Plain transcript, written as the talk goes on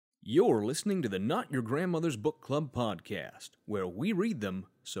You're listening to the Not Your Grandmother's Book Club podcast, where we read them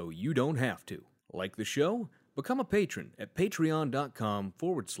so you don't have to. Like the show? Become a patron at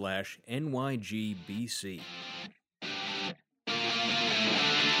patreon.com/NYGBC.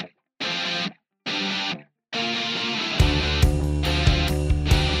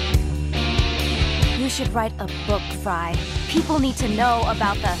 You should write a book, Fry. People need to know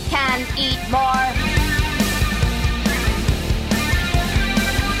about the can eat more.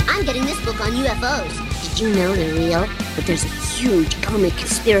 I'm getting this book on UFOs. Did you know they're real? But there's a huge government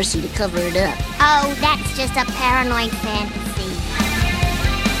conspiracy to cover it up. Oh, that's just a paranoid fantasy.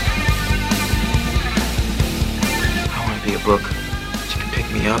 I want to be a book. You can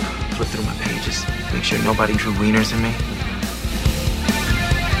pick me up, flip through my pages, make sure nobody drew wieners in me.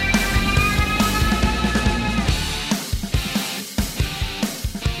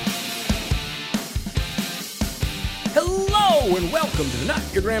 Hello and welcome to the Not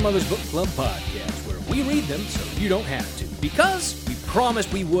Your Grandmother's Book Club podcast, where we read them so you don't have to, because we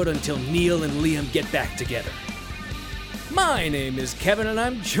promised we would until Neil and Liam get back together. My name is Kevin, and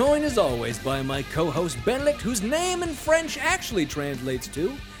I'm joined as always by my co-host Benedict, whose name in French actually translates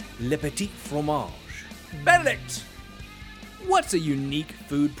to Le Petit Fromage. Benedict, what's a unique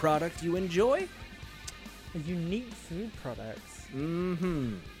food product you enjoy? A unique food product?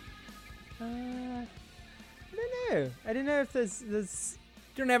 I don't know if there's You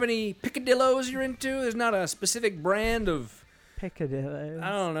don't have any picadillos you're into? There's not a specific brand of... picadillos.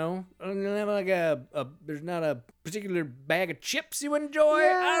 I don't know. There's not a particular bag of chips you enjoy.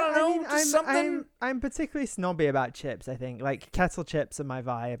 Yeah, I don't know. Just something. I'm particularly snobby about chips. I think like kettle chips are my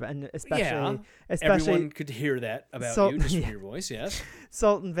vibe, and especially Everyone could hear that about salt- you just from yeah. your voice. Yes.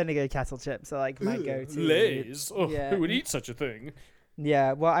 salt and vinegar kettle chips are like my go-to. Lay's. Oh, Yeah. who would eat such a thing?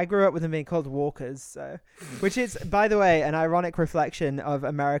 Yeah, well, I grew up with them being called Walkers, so which is, by the way, an ironic reflection of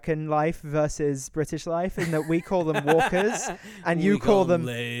American life versus British life, in that we call them Walkers and you call them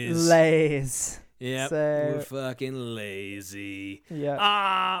Lay's. Yep, So- we're fucking lazy. Yeah.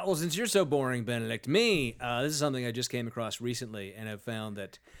 Well, since you're so boring, Benedict, this is something I just came across recently, and I've found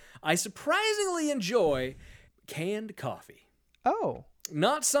that I surprisingly enjoy canned coffee. Oh.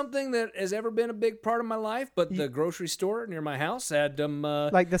 Not something that has ever been a big part of my life, but the grocery store near my house had them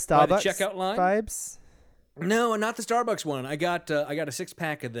Like the by Starbucks the checkout line. vibes? No, not the Starbucks one. I got a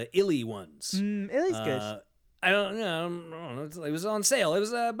 6-pack of the Illy ones. Illy's good. I don't know. It was on sale. It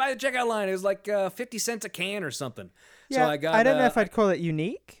was by the checkout line. It was like 50 cents a can or something. Yeah, So I got. I don't know if I'd call it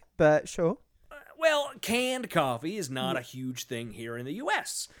unique, but sure. Well, canned coffee is not a huge thing here in the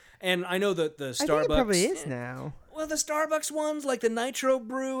U.S. And I know that the Starbucks... I think it probably is now. Well, the Starbucks ones, like the Nitro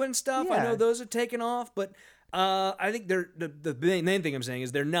Brew and stuff, I know Yeah. those have taken off, but I think they're the main thing I'm saying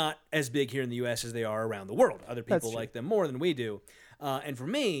is they're not as big here in the U.S. as they are around the world. Other people true. like them more than we do. And for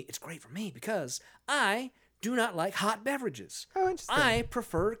me, it's great for me because I do not like hot beverages. Oh, interesting. I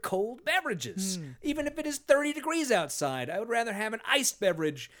prefer cold beverages. Even if it is 30 degrees outside, I would rather have an iced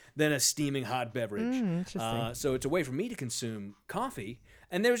beverage than a steaming hot beverage. Interesting. So it's a way for me to consume coffee.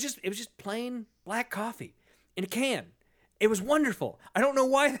 And it was just plain black coffee in a can. It was wonderful. I don't know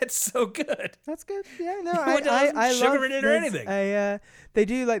why that's so good. That's good. Yeah, no, It doesn't I sugar love in it or there's anything. They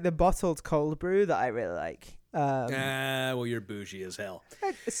do like the bottled cold brew that I really like. Well, you're bougie as hell.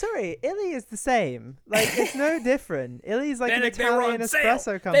 Sorry, Illy is the same. Like, it's no different. Illy's like Benedict, an they were Italian on espresso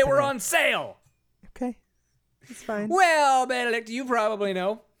sale. company. They were on sale. Okay, it's fine. Well, Benedict, you probably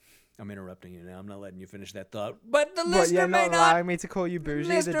know. I'm interrupting you now. I'm not letting you finish that thought. But the But listener you're may not not allowing me to call you bougie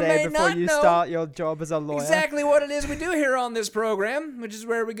the listener day may before not you know start your job as a lawyer. exactly what it is we do here on this program, which is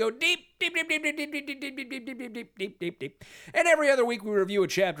where we go deep. And every other week we review a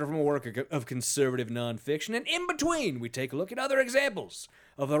chapter from a work of conservative nonfiction, and in between we take a look at other examples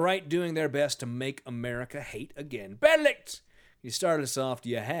of the right doing their best to make America hate again. Benedict, you started us off. Do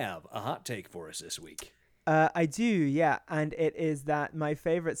you have a hot take for us this week? I do, yeah, and it is that my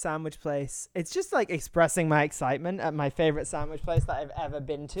favorite sandwich place, it's just like expressing my excitement at my favorite sandwich place that I've ever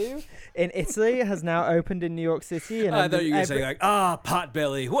been to in Italy has now opened in New York City. And I thought you were going to say like,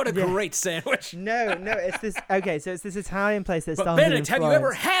 Potbelly, what a great sandwich. No, it's this, okay, so it's this Italian place that But started Benedict, in have you Florence.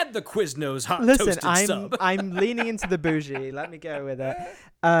 ever had the Quiznos hot Listen, toasted sub? I'm leaning into the bougie. Let me go with it.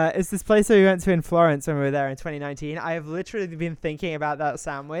 It's this place that we went to in Florence when we were there in 2019. I have literally been thinking about that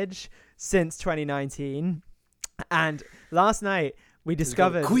sandwich since 2019. And last night, we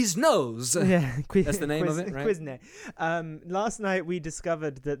discovered Quiznos. Yeah, that's the name of it, right? Quiznos. Last night we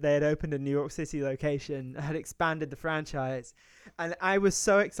discovered that they had opened a New York City location, had expanded the franchise, and I was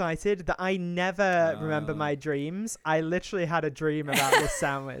so excited that I never remember my dreams. I literally had a dream about this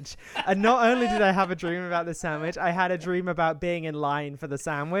sandwich, and not only did I have a dream about the sandwich, I had a dream about being in line for the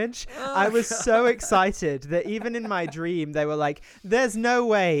sandwich. I was so excited that even in my dream they were like, "There's no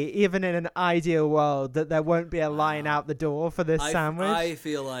way, even in an ideal world, that there won't be a line out the door for this sandwich." I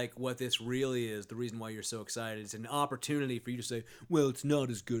feel like what this really is, the reason why you're so excited, it's an opportunity for you to say, well, it's not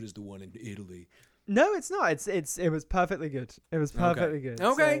as good as the one in Italy. No, it's not. It was perfectly good. It was perfectly good.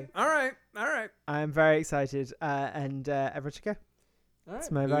 Okay. So All right. I'm very excited. And everyone should go. All right.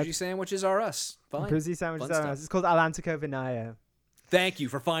 It's my Bougie sandwiches are us. Fine. Bougie sandwiches Fun are stuff. us. It's called Atlantico Vinayo. Thank you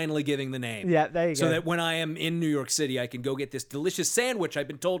for finally giving the name. Yeah, there you go. So that when I am in New York City, I can go get this delicious sandwich I've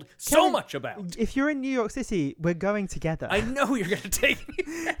been told so much about. If you're in New York City, we're going together. I know you're going to take me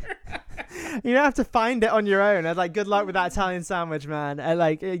there. You don't have to find it on your own. I'd like, good luck with that Italian sandwich, man.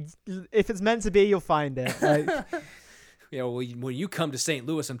 If it's meant to be, you'll find it. Like, Yeah, well, when you come to St.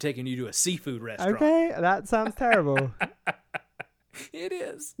 Louis, I'm taking you to a seafood restaurant. okay, that sounds terrible. It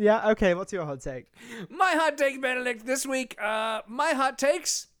is. Yeah, okay, what's your hot take? My hot take, Benedict, this week, my hot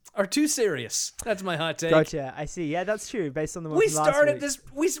takes are too serious. That's my hot take. Gotcha, I see. Yeah, that's true, based on the one We from last started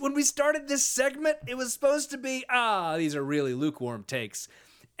week. when we started this segment, it was supposed to be, these are really lukewarm takes.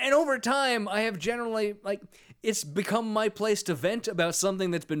 And over time, I have generally, it's become my place to vent about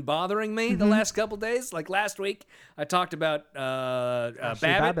something that's been bothering me the last couple days. Like last week, I talked about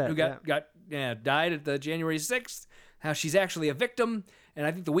Babbitt, who died at the January 6th, how she's actually a victim. And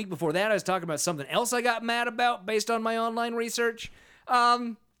I think the week before that, I was talking about something else I got mad about based on my online research.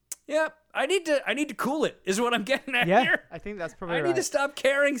 Yeah, I need to cool it, is what I'm getting at here. I think that's probably I right. need to stop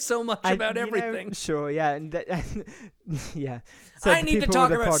caring so much about everything. Sure, yeah. Yeah. So I need to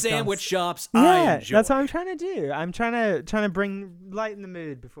talk about sandwich shops I Yeah, enjoy. that's what I'm trying to do. I'm trying to bring lighten the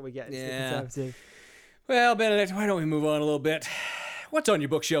mood before we get into the conservative. Well, Benedict, why don't we move on a little bit? What's on your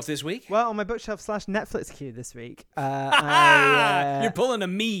bookshelf this week? Well, on my bookshelf / Netflix queue this week, You're pulling a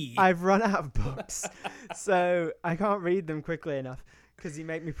me. I've run out of books, so I can't read them quickly enough because you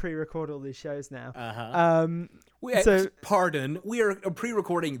make me pre-record all these shows now. Pardon, we are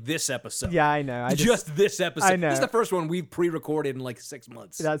pre-recording this episode. Yeah, I know. Just this episode. I know. This is the first one we've pre-recorded in 6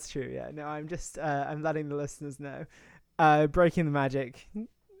 months. That's true. Yeah. No, I'm just I'm letting the listeners know. Breaking the magic.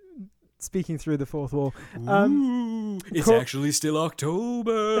 Speaking through the fourth wall. It's actually still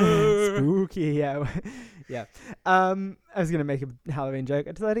October. Spooky, yeah. Yeah. I was going to make a Halloween joke.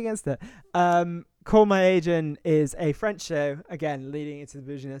 I decided against it. Call My Agent is a French show, again, leading into the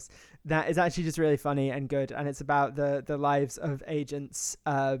bouginess, that is actually just really funny and good. And it's about the lives of agents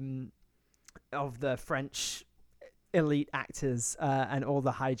of the French elite actors and all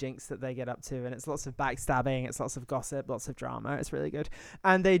the hijinks that they get up to, and it's lots of backstabbing, it's lots of gossip, lots of drama. It's really good.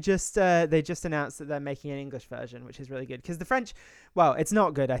 And they just announced that they're making an English version, which is really good, because the French, well, it's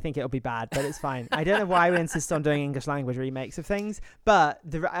not good. I think it'll be bad, but it's fine. I don't know why we insist on doing English language remakes of things, but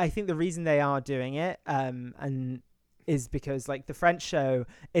I think the reason they are doing it and is because the French show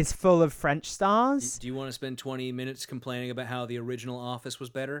is full of French stars. Do you want to spend 20 minutes complaining about how the original Office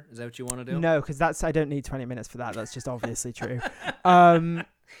was better? Is that what you want to do? No, because I don't need 20 minutes for that. That's just obviously true. The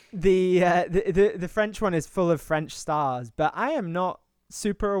French one is full of French stars, but I am not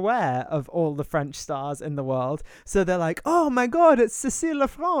super aware of all the French stars in the world. So they're like, oh my God, it's Cécile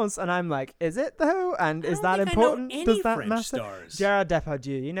Lafrance. And I'm like, is it though? And is that important? Does that French matter? Stars. Gerard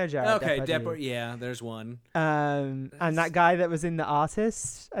Depardieu. You know Gerard Depardieu. Okay, yeah, there's one. And that guy that was in The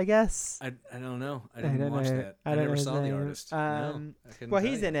Artist, I guess. I don't know. I didn't watch that. I never saw The Artist. Well,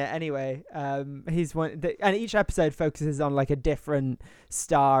 he's in it anyway. He's one, and each episode focuses on a different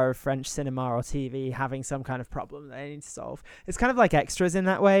star of French cinema or TV having some kind of problem that they need to solve. It's kind of like Extras in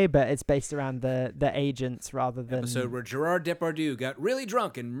that way, but it's based around the agents rather than episode where Gerard Depardieu got really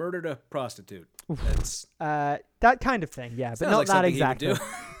drunk and murdered a prostitute. That's that kind of thing, yeah, but sounds not like that something he would exactly.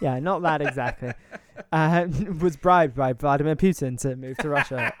 do. Yeah, not that exactly. Was bribed by Vladimir Putin to move to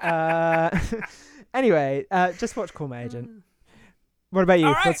Russia. Anyway, just watch Call My Agent. What about you?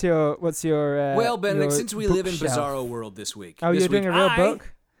 All right. What's your well, Benedict, your since we live in bookshelf? Bizarro World this week. Oh, this you're doing week, a real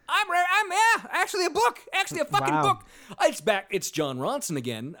book? Actually a book. Actually a fucking Wow. book. It's back. It's John Ronson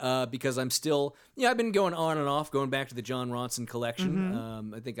again, because I'm still, I've been going on and off, going back to the John Ronson collection.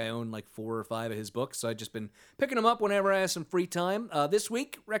 I think I own 4 or 5 of his books, so I've just been picking them up whenever I have some free time. This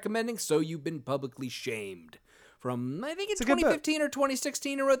week, recommending So You've Been Publicly Shamed. From, I think it's 2015 or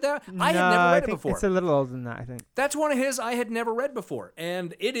 2016 or wrote that. I had never read it before. It's a little older than that, I think. That's one of his I had never read before.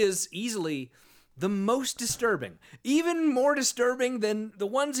 And it is easily the most disturbing, even more disturbing than the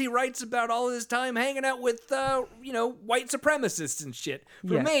ones he writes about all his time hanging out with, white supremacists and shit.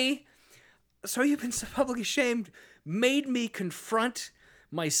 For me, So You've Been Publicly Shamed made me confront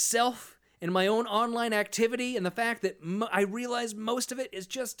myself and my own online activity, and the fact that I realize most of it is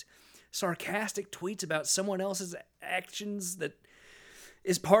just sarcastic tweets about someone else's actions that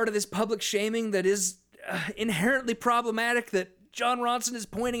is part of this public shaming that is inherently problematic, that John Ronson is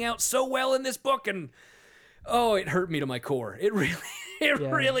pointing out so well in this book. And it hurt me to my core. It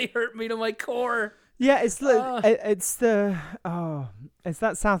really hurt me to my core. Yeah, it's that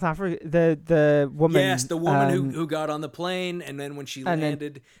South Africa, the woman. Yes, the woman who got on the plane, and then when she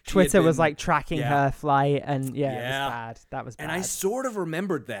landed, Twitter was like tracking her flight, and it was bad. That was bad. And I sort of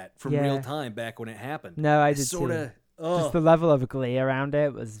remembered that from real time back when it happened. No, I did too. Just the level of glee around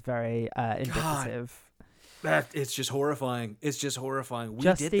it was very indicative. It's just horrifying. We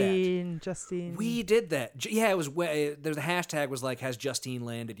did that. We did that. Yeah, it was. There's a hashtag was like, "Has Justine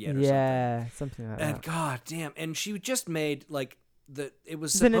landed yet?" Or something like that. And god damn, and she just made like it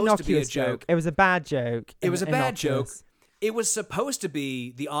was an supposed to be a innocuous joke. It was a bad joke. It was a bad joke. It was supposed to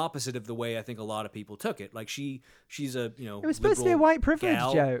be the opposite of the way I think a lot of people took it. Like she's a It was supposed to be a white privilege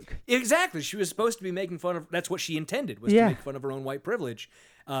joke. Exactly. She was supposed to be making fun of. That's what she intended, was to make fun of her own white privilege.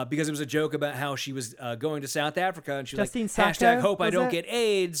 Because it was a joke about how she was going to South Africa, and she was like, hashtag hope I don't get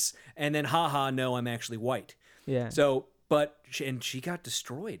AIDS, and then haha, no, I'm actually white. Yeah. So, she got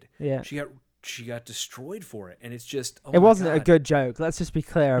destroyed. Yeah. She got destroyed for it, and it's just it wasn't a good joke. Let's just be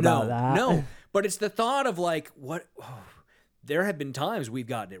clear about that. No, but it's the thought of like what. There have been times we've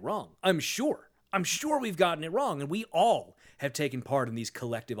gotten it wrong. I'm sure we've gotten it wrong, and we all have taken part in these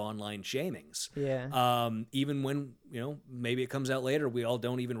collective online shamings. Yeah. Even when, maybe it comes out later, we all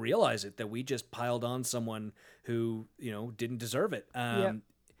don't even realize it, that we just piled on someone who, didn't deserve it.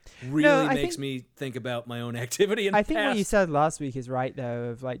 Really makes me think about my own activity in the past. I think what you said last week is right, though,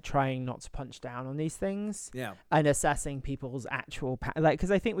 of like trying not to punch down on these things. Yeah. And assessing people's actual because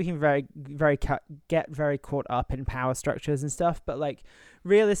I think we can get very caught up in power structures and stuff, but like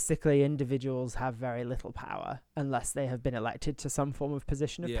realistically, individuals have very little power unless they have been elected to some form of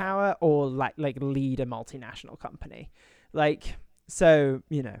position of power or like lead a multinational company. Like, so,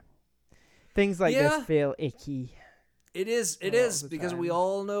 things like this feel icky. It is because we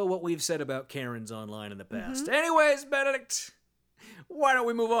all know what we've said about Karens online in the past. Mm-hmm. Anyways, Benedict, why don't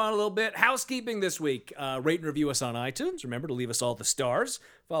we move on a little bit? Housekeeping this week. Rate and review us on iTunes. Remember to leave us all the stars.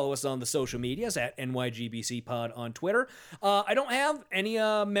 Follow us on the social medias at NYGBC Pod on Twitter. I don't have any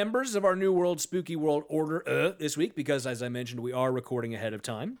members of our New World Spooky World Order this week because, as I mentioned, we are recording ahead of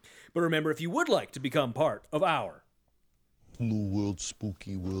time. But remember, if you would like to become part of our New World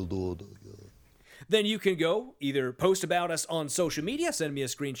Spooky World Order, then you can go either post about us on social media, send me a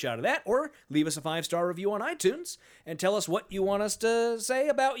screenshot of that, or leave us a 5-star review on iTunes and tell us what you want us to say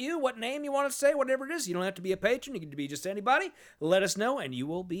about you, what name you want us to say, whatever it is. You don't have to be a patron. You can be just anybody. Let us know, and you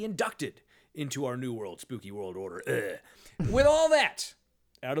will be inducted into our New World Spooky World Order. With all that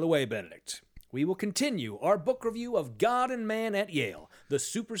out of the way, Benedict, we will continue our book review of God and Man at Yale, The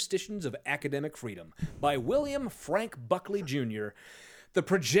Superstitions of Academic Freedom by William Frank Buckley, Jr., the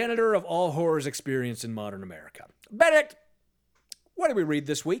progenitor of all horrors experienced in modern America. Benedict, what did we read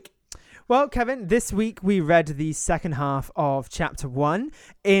this week? Well, Kevin, this week we read the second half of Chapter 1,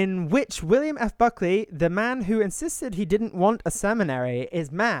 in which William F. Buckley, the man who insisted he didn't want a seminary,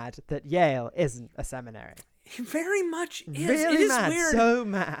 is mad that Yale isn't a seminary. He very much is. Really it is mad, weird. So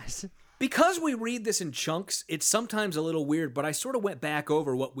mad. Because we read this in chunks, it's sometimes a little weird, but I sort of went back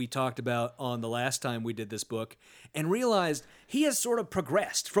over what we talked about on the last time we did this book and realized he has sort of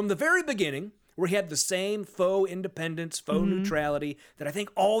progressed from the very beginning, where he had the same faux independence, faux neutrality that I think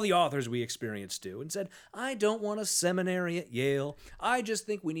all the authors we experienced do, and said, I don't want a seminary at Yale. I just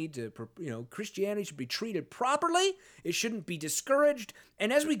think we need to, Christianity should be treated properly. It shouldn't be discouraged.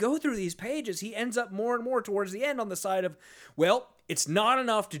 And as we go through these pages, he ends up more and more towards the end on the side of, well, it's not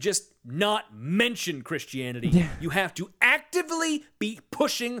enough to just not mention Christianity. Yeah. You have to actively be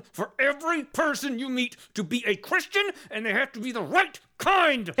pushing for every person you meet to be a Christian, and they have to be the right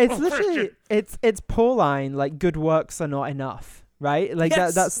kind of Christian. It's literally, it's Pauline, like, good works are not enough, right? Like,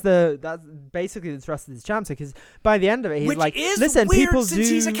 yes. that's basically the thrust of this chapter, because by the end of it, he's like, listen, weird people since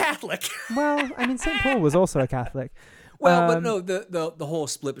he's a Catholic. Well, I mean, St. Paul was also a Catholic. Well, but no, the whole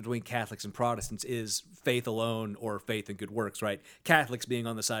split between Catholics and Protestants is faith alone or faith and good works, right? Catholics being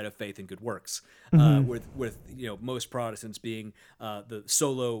on the side of faith and good works, with most Protestants being the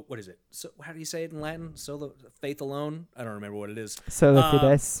solo. What is it? So how do you say it in Latin? Solo faith alone. I don't remember what it is. Solo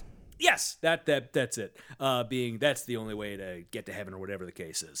fides. Yes, that's it. That's the only way to get to heaven or whatever the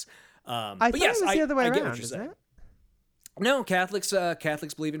case is. I thought it was the other way around, isn't it? No, Catholics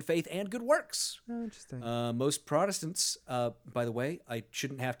believe in faith and good works. Oh, interesting. Most Protestants, by the way, I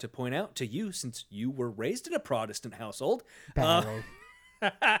shouldn't have to point out to you since you were raised in a Protestant household.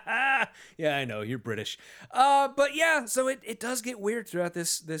 Yeah, I know, you're British. But yeah, so it does get weird throughout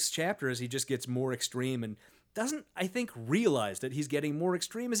this chapter as he just gets more extreme and doesn't, I think, realize that he's getting more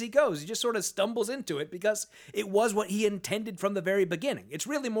extreme as he goes. He just sort of stumbles into it because it was what he intended from the very beginning. It's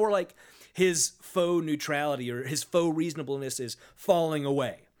really more like his faux neutrality or his faux reasonableness is falling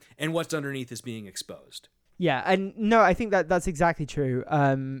away and what's underneath is being exposed. Yeah, and no, I think that's exactly true.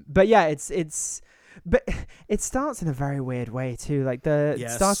 But yeah, but it starts in a very weird way too. Like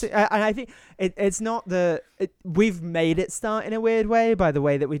starts, and I think it's not we've made it start in a weird way by the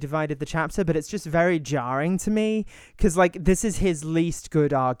way that we divided the chapter, but it's just very jarring to me because like this is his least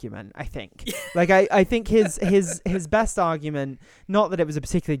good argument. I think, like I think his best argument, not that it was a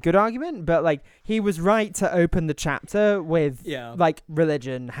particularly good argument, but like he was right to open the chapter with like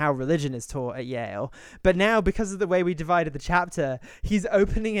religion, how religion is taught at Yale. But now because of the way we divided the chapter, he's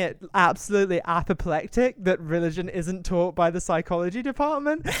opening it absolutely apoplectic that religion isn't taught by the psychology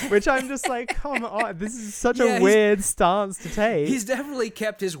department, which I'm just like, come on, this is such a weird stance to take. He's definitely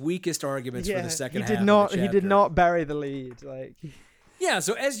kept his weakest arguments for the second half of the chapter. He did not bury the lead. Like, yeah,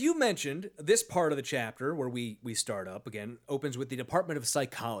 so as you mentioned, this part of the chapter where we start up, again, opens with the Department of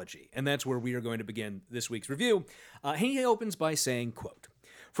Psychology, and that's where we are going to begin this week's review. He opens by saying, quote,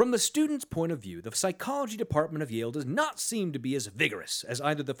 "From the student's point of view, the psychology department of Yale does not seem to be as vigorous as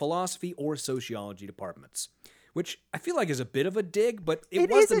either the philosophy or sociology departments." Which I feel like is a bit of a dig, but it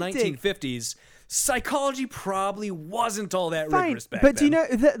was the 1950s. Psychology probably wasn't all that rigorous back then. But do you know,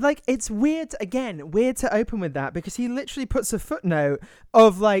 like, it's weird to open with that because he literally puts a footnote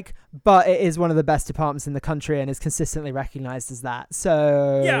of like, but it is one of the best departments in the country and is consistently recognized as that.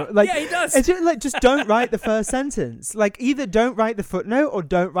 So he does. It's just don't write the first sentence. Like, either don't write the footnote or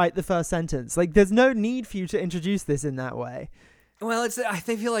don't write the first sentence. Like, there's no need for you to introduce this in that way. Well, I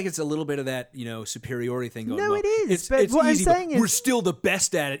feel like it's a little bit of that, superiority thing going on. No, it is. It's what easy, I'm saying is we're still the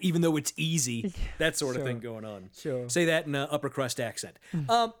best at it, even though it's easy. That sort of thing going on. Sure. Say that in an upper crust accent.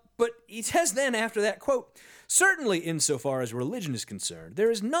 But he says then after that, quote, "Certainly insofar as religion is concerned, there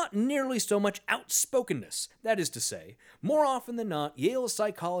is not nearly so much outspokenness. That is to say, more often than not, Yale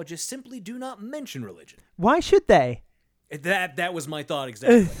psychologists simply do not mention religion." Why should they? That was my thought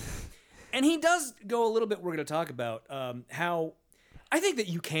exactly. And he does go a little bit, we're going to talk about how I think that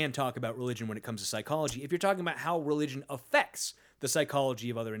you can talk about religion when it comes to psychology if you're talking about how religion affects the psychology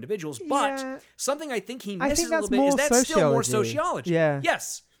of other individuals. But something I think he misses a little bit is that's still more sociology. Yeah.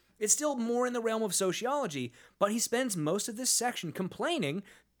 Yes, it's still more in the realm of sociology, but he spends most of this section complaining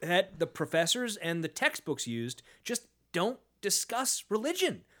that the professors and the textbooks used just don't discuss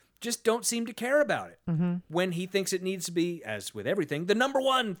religion. Just don't seem to care about it when he thinks it needs to be, as with everything, the number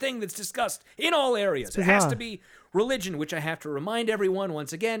one thing that's discussed in all areas. It has to be religion, which I have to remind everyone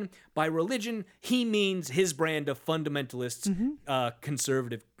once again, by religion, he means his brand of fundamentalist,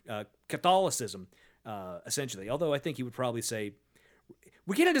 conservative Catholicism, essentially. Although I think he would probably say,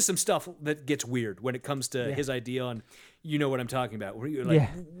 we get into some stuff that gets weird when it comes to his idea on, you know what I'm talking about, where you're like,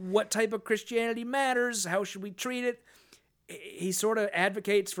 what type of Christianity matters? How should we treat it? He sort of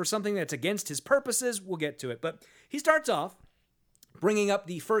advocates for something that's against his purposes. We'll get to it. But he starts off bringing up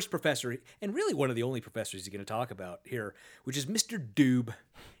the first professor, and really one of the only professors he's going to talk about here, which is Mr. Doob.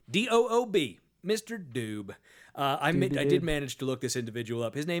 D-O-O-B. Mr. Doob. I did manage to look this individual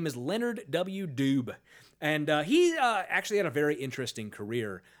up. His name is Leonard W. Doob. And he actually had a very interesting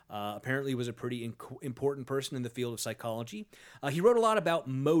career. Apparently was a pretty important person in the field of psychology. He wrote a lot about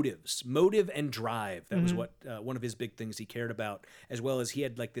motive and drive. That was what one of his big things he cared about, as well as he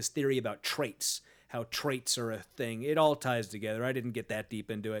had like this theory about traits, how traits are a thing. It all ties together. I didn't get that deep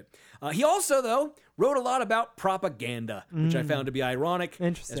into it. He also, though, wrote a lot about propaganda, which I found to be ironic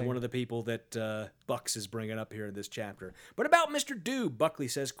as one of the people that Bucks is bringing up here in this chapter. But about Mr. Doob, Buckley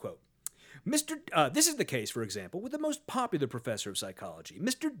says, quote, this is the case, for example, with the most popular professor of psychology,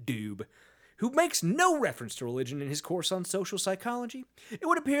 Mr. Doob, who makes no reference to religion in his course on social psychology. It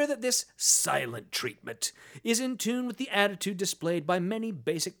would appear that this silent treatment is in tune with the attitude displayed by many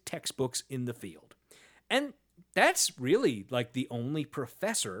basic textbooks in the field. And that's really like the only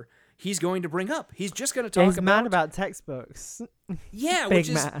professor he's going to bring up. He's just going to talk he's mad about textbooks. Yeah, which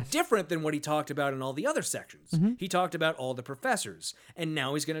is different than what he talked about in all the other sections. He talked about all the professors, and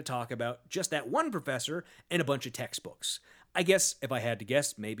now he's going to talk about just that one professor and a bunch of textbooks. I guess, if I had to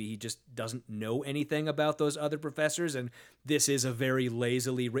guess, maybe he just doesn't know anything about those other professors, and this is a very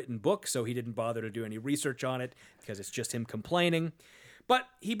lazily written book, so he didn't bother to do any research on it because it's just him complaining. But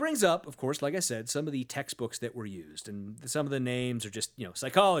he brings up, of course, like I said, some of the textbooks that were used, and some of the names are just,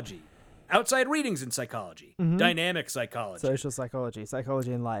 psychology, outside readings in psychology, dynamic psychology, social psychology,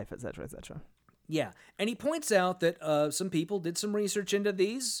 psychology in life, etc., etc. Yeah, and he points out that some people did some research into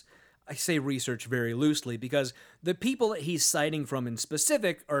these. I say research very loosely because the people that he's citing from in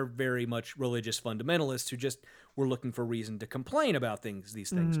specific are very much religious fundamentalists who just were looking for reason to complain about these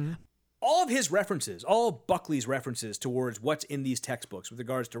things. All of his references, all of Buckley's references towards what's in these textbooks with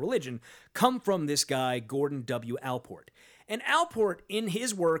regards to religion come from this guy, Gordon W. Allport. And Allport, in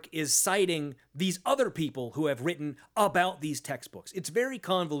his work, is citing these other people who have written about these textbooks. It's very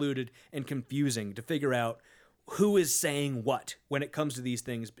convoluted and confusing to figure out who is saying what when it comes to these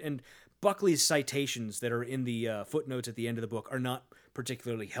things. And Buckley's citations that are in the footnotes at the end of the book are not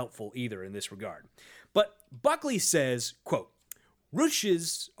particularly helpful either in this regard. But Buckley says, quote,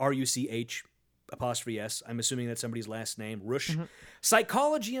 Rush's, R-U-C-H, apostrophe S, I'm assuming that's somebody's last name, Rush,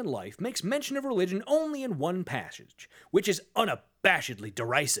 Psychology and Life makes mention of religion only in one passage, which is unabashedly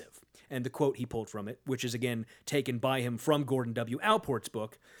derisive. And the quote he pulled from it, which is again taken by him from Gordon W. Allport's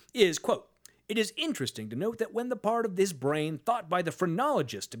book, is, quote, it is interesting to note that when the part of this brain thought by the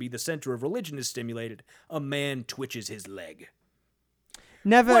phrenologist to be the center of religion is stimulated, a man twitches his leg.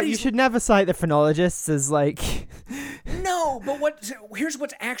 You should never cite the phrenologists as like... No, but here's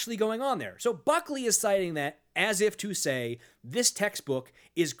what's actually going on there. So Buckley is citing that as if to say this textbook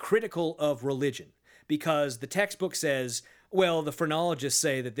is critical of religion because the textbook says, well, the phrenologists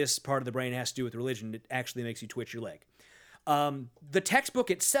say that this part of the brain has to do with religion. It actually makes you twitch your leg. The textbook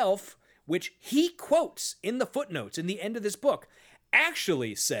itself, which he quotes in the footnotes in the end of this book,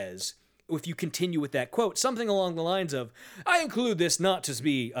 actually says, if you continue with that quote, something along the lines of, I include this not to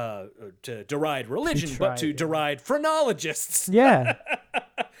be to deride religion, but to deride phrenologists. Yeah.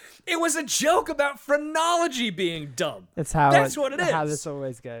 It was a joke about phrenology being dumb. That's what it is. How this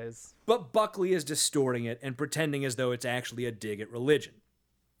always goes. But Buckley is distorting it and pretending as though it's actually a dig at religion.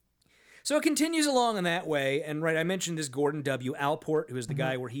 So it continues along in that way, and I mentioned this Gordon W. Allport, who is the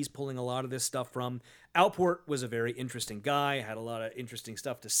guy where he's pulling a lot of this stuff from. Allport was a very interesting guy, had a lot of interesting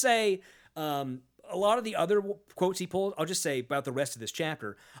stuff to say. A lot of the other quotes he pulled, I'll just say about the rest of this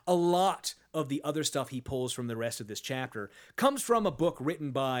chapter, a lot of the other stuff he pulls from the rest of this chapter comes from a book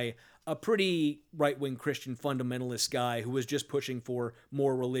written by a pretty right-wing Christian fundamentalist guy who was just pushing for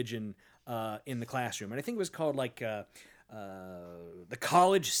more religion in the classroom. And I think it was called The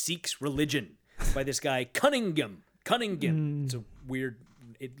College Seeks Religion by this guy, Cunningham. It's a weird...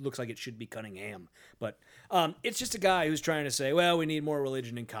 It looks like it should be Cunningham, but it's just a guy who's trying to say, well, we need more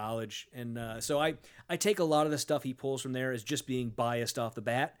religion in college. And so I take a lot of the stuff he pulls from there as just being biased off the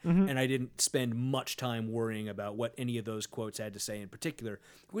bat, and I didn't spend much time worrying about what any of those quotes had to say in particular.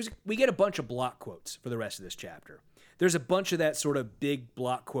 We get a bunch of block quotes for the rest of this chapter. There's a bunch of that sort of big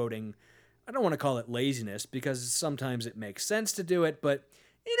block quoting. I don't want to call it laziness because sometimes it makes sense to do it, but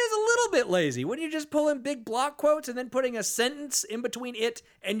it is a little bit lazy. When you're just pulling big block quotes and then putting a sentence in between it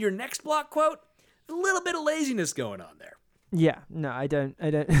and your next block quote, a little bit of laziness going on there. Yeah, no, I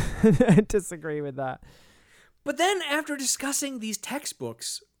don't disagree with that. But then after discussing these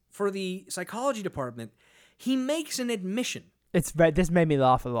textbooks for the psychology department, he makes an admission. This made me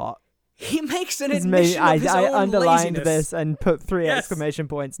laugh a lot. He makes an admission of his I own underlined laziness. this and put 3 exclamation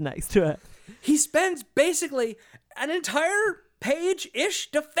points next to it. He spends basically an entire page-ish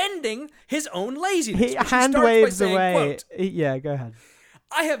defending his own laziness. He hand waves away. Quote, yeah, go ahead.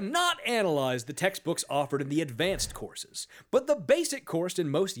 I have not analyzed the textbooks offered in the advanced courses, but the basic course in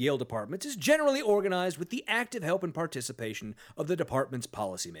most Yale departments is generally organized with the active help and participation of the department's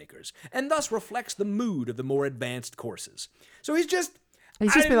policymakers, and thus reflects the mood of the more advanced courses. So he's just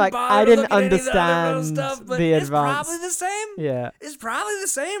been like, I didn't understand the advanced. It's probably the same. Yeah. It's probably the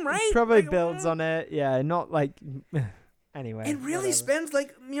same, right? It probably builds on it. Yeah, not like... Anyway. And really spends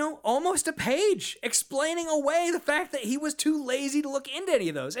almost a page explaining away the fact that he was too lazy to look into any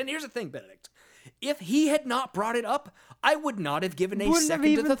of those. And here's the thing, Benedict. If he had not brought it up, I would not have given a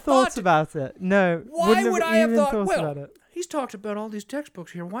second to the thought about it. No. Why would I have thought, well, he's talked about all these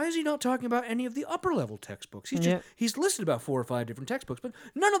textbooks here. Why is he not talking about any of the upper level textbooks? He's listed about 4 or 5 different textbooks, but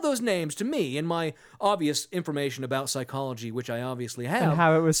none of those names to me, in my obvious information about psychology, which I obviously have, and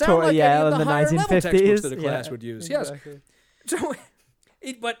how it was taught at Yale in the 1950s textbooks that a class would use. Exactly. Yes. So,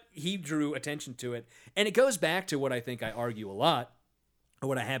 but he drew attention to it, and it goes back to what I think I argue a lot.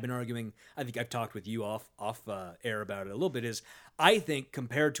 What I have been arguing, I think I've talked with you off air about it a little bit, is I think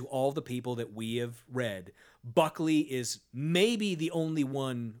compared to all the people that we have read, Buckley is maybe the only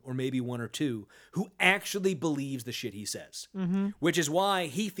one, or maybe one or two, who actually believes the shit he says. Which is why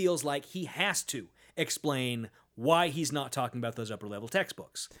he feels like he has to explain why he's not talking about those upper level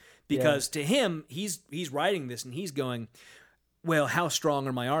textbooks. Because to him, he's writing this and he's going, well, how strong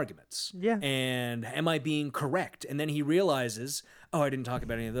are my arguments? Yeah. And am I being correct? And then he realizes, oh, I didn't talk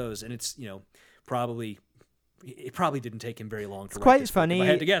about any of those. And it's, it probably didn't take him very long to write quite this funny. book, if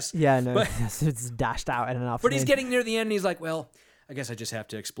I had to guess. Yeah, no, But, it's dashed out in an afternoon. but he's getting near the end and he's like, well, I guess I just have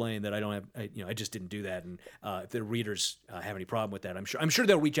to explain that I don't have, I just didn't do that. And if the readers have any problem with that, I'm sure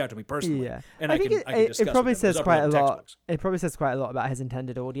they'll reach out to me personally. Yeah, And I can discuss it probably with them. says Those quite a upper-level lot. textbooks. It probably says quite a lot about his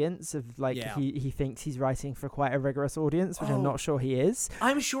intended audience. Of like, he thinks he's writing for quite a rigorous audience, which I'm not sure he is.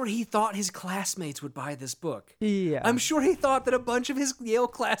 I'm sure he thought his classmates would buy this book. Yeah, I'm sure he thought that a bunch of his Yale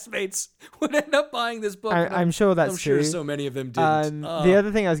classmates would end up buying this book. I'm sure that's true. I'm true. sure so many of them didn't. The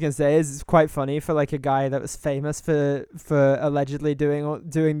other thing I was going to say is it's quite funny for like a guy that was famous for allegedly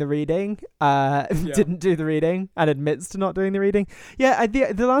doing the reading, didn't do the reading and admits to not doing the reading. Yeah,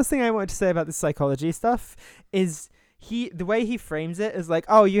 the last thing I wanted to say about the psychology stuff is the way he frames it is like,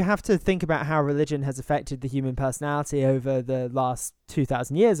 oh, you have to think about how religion has affected the human personality over the last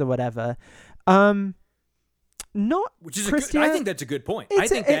 2,000 years or whatever. Which is I think that's a good point. I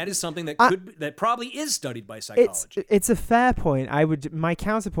think that is something that probably is studied by psychology. It's a fair point. My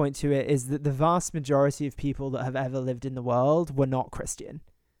counterpoint to it is that the vast majority of people that have ever lived in the world were not Christian,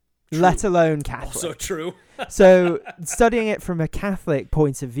 let alone Catholic. Also true. So studying it from a Catholic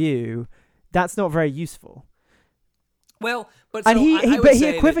point of view, that's not very useful. Well, but he he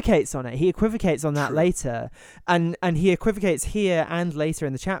equivocates on it. He equivocates on that later, and he equivocates here and later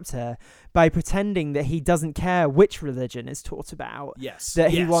in the chapter by pretending that he doesn't care which religion is taught about. Yes,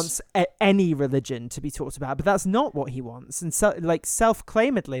 that he wants any religion to be taught about, but that's not what he wants. And so, like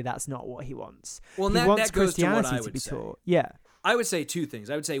self-claimedly, that's not what he wants. Well, he wants Christianity to be taught. Yeah. I would say two things.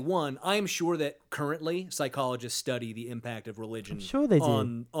 I would say, one, I'm sure that currently psychologists study the impact of religion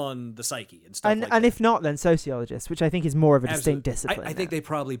on the psyche and stuff like that. And if not, then sociologists, which I think is more of a distinct discipline. I think they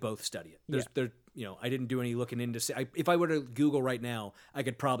probably both study it. I didn't do any looking into. If I were to Google right now, I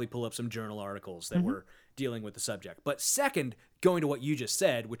could probably pull up some journal articles that were dealing with the subject. But second, going to what you just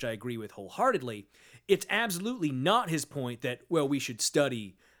said, which I agree with wholeheartedly, it's absolutely not his point that, well, we should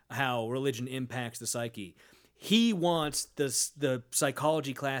study how religion impacts the psyche. He wants the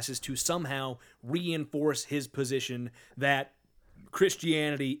psychology classes to somehow reinforce his position that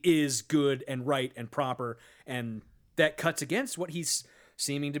Christianity is good and right and proper, and that cuts against what he's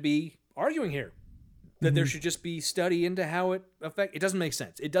seeming to be arguing here. That there should just be study into how it affects. It doesn't make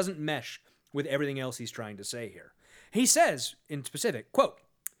sense. It doesn't mesh with everything else he's trying to say here. He says, in specific, quote,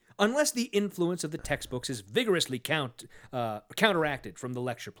 unless the influence of the textbooks is vigorously counteracted from the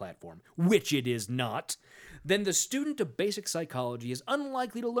lecture platform, which it is not, then the student of basic psychology is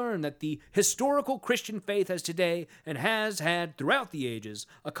unlikely to learn that the historical Christian faith has today and has had throughout the ages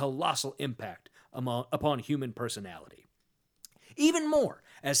a colossal impact upon human personality. Even more,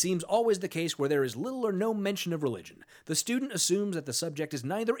 as seems always the case where there is little or no mention of religion, the student assumes that the subject is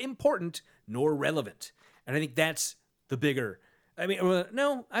neither important nor relevant. And I think that's the bigger... I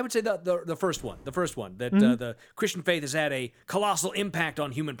would say the first one. The first one, that the Christian faith has had a colossal impact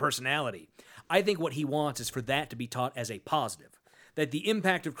on human personality. I think what he wants is for that to be taught as a positive, that the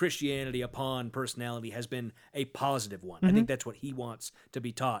impact of Christianity upon personality has been a positive one. I think that's what he wants to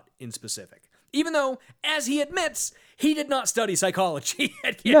be taught in specific. Even though, as he admits, he did not study psychology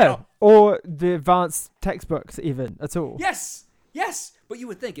at Yale. No, or the advanced textbooks even, at all. Yes. But you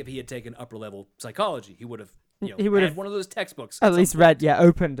would think if he had taken upper-level psychology, he would have he would have one of those textbooks. At least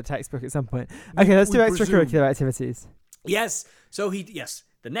opened a textbook at some point. Okay, let's do extracurricular activities. Yes. So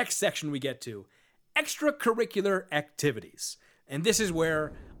the next section we get to, extracurricular activities. And this is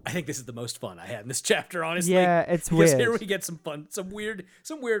where I think this is the most fun I had in this chapter, honestly. Yeah, it's because weird. Here we get some weird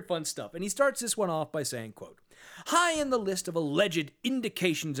fun stuff. And he starts this one off by saying, quote, high in the list of alleged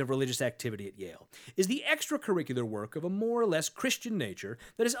indications of religious activity at Yale is the extracurricular work of a more or less Christian nature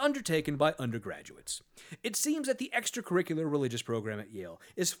that is undertaken by undergraduates. It seems that the extracurricular religious program at Yale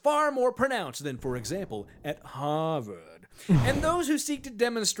is far more pronounced than, for example, at Harvard. And those who seek to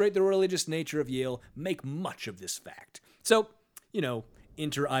demonstrate the religious nature of Yale make much of this fact. So,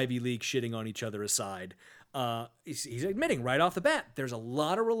 inter-Ivy League shitting on each other aside, he's admitting right off the bat there's a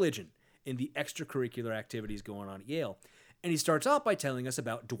lot of religion in the extracurricular activities going on at Yale. And he starts off by telling us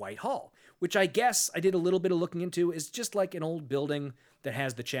about Dwight Hall, which I guess I did a little bit of looking into, is just like an old building that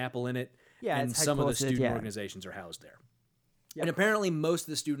has the chapel in it, and some of the student organizations are housed there. Yep. And apparently most of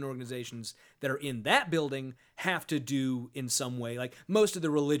the student organizations that are in that building have to do in some way, like most of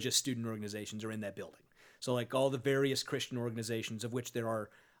the religious student organizations are in that building. So like all the various Christian organizations, of which there are,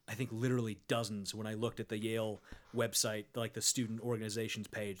 I think literally dozens. When I looked at the Yale website, like the student organizations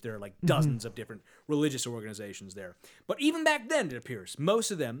page, there are like dozens of different religious organizations there. But even back then, it appears,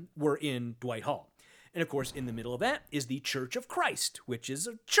 most of them were in Dwight Hall. And of course, in the middle of that is the Church of Christ, which is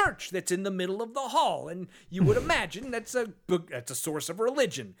a church that's in the middle of the hall. And you would imagine that's a source of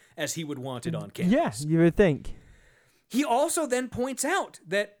religion, as he would want it on campus. Yeah, you would think. He also then points out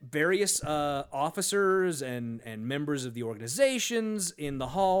that various officers and members of the organizations in the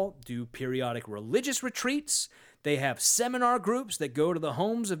hall do periodic religious retreats. They have seminar groups that go to the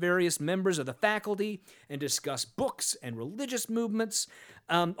homes of various members of the faculty and discuss books and religious movements.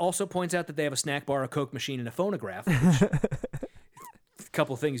 Also points out that they have a snack bar, a Coke machine, and a phonograph. Which, a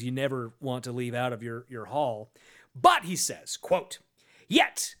couple things you never want to leave out of your hall. But he says, quote,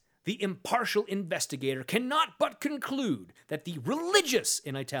 "Yet the impartial investigator cannot but conclude that the religious,"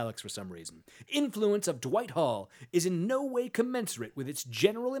 in italics for some reason, "influence of Dwight Hall is in no way commensurate with its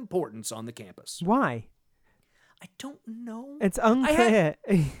general importance on the campus." Why? I don't know. It's unclear.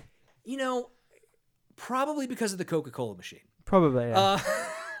 Probably because of the Coca-Cola machine. Probably, yeah.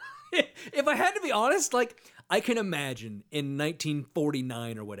 If I had to be honest, like, I can imagine in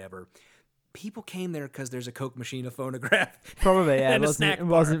 1949 or whatever, people came there because there's a Coke machine, a phonograph, Probably, yeah. and It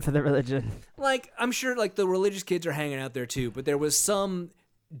wasn't for the religion. Like, I'm sure, like, the religious kids are hanging out there too, but there was some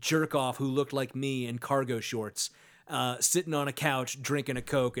jerk-off who looked like me in cargo shorts sitting on a couch, drinking a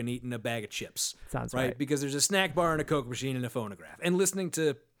Coke and eating a bag of chips. Sounds right. Because there's a snack bar and a Coke machine and a phonograph. And listening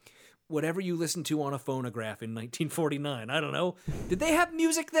to whatever you listened to on a phonograph in 1949. I don't know. Did they have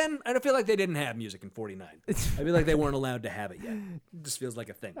music then? I don't feel like they didn't have music in 49. I feel like they weren't allowed to have it yet. It just feels like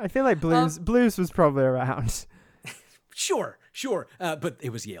a thing. I feel like blues was probably around. Sure. But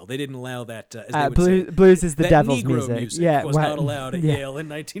it was Yale. They didn't allow that. Blues is the devil's Negro music. Was not allowed at Yale in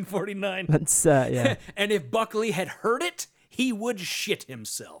 1949. That's yeah. And if Buckley had heard it, he would shit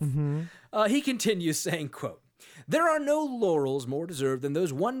himself. He continues saying, quote, "There are no laurels more deserved than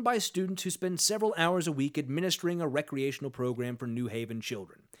those won by students who spend several hours a week administering a recreational program for New Haven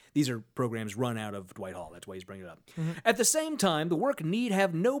children." These are programs run out of Dwight Hall. That's why he's bringing it up. "At the same time, the work need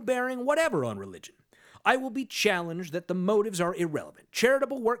have no bearing whatever on religion. I will be challenged that the motives are irrelevant.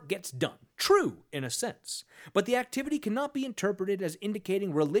 Charitable work gets done. True, in a sense. But the activity cannot be interpreted as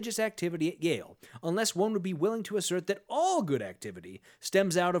indicating religious activity at Yale, unless one would be willing to assert that all good activity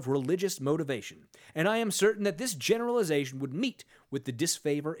stems out of religious motivation. And I am certain that this generalization would meet with the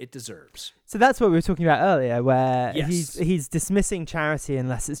disfavor it deserves." So that's what we were talking about earlier, where Yes. he's dismissing charity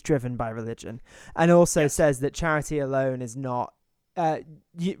unless it's driven by religion, and also says that charity alone is not.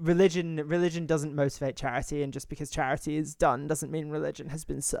 Religion doesn't motivate charity, and just because charity is done doesn't mean religion has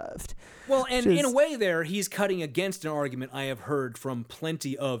been served. Well, and in a way there, he's cutting against an argument I have heard from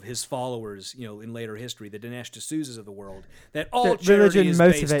plenty of his followers, in later history, the Dinesh D'Souza's of the world, that all that charity religion is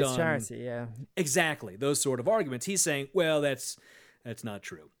motivates based on charity, yeah. Exactly, those sort of arguments. He's saying, well, that's not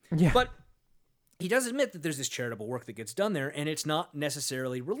true. Yeah. But he does admit that there's this charitable work that gets done there, and it's not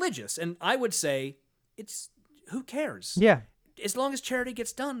necessarily religious. And I would say, who cares? Yeah. As long as charity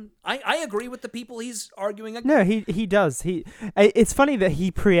gets done, I agree with the people he's arguing against. No, he does. It's funny that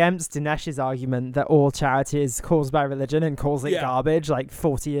he preempts Dinesh's argument that all charity is caused by religion and calls it garbage, like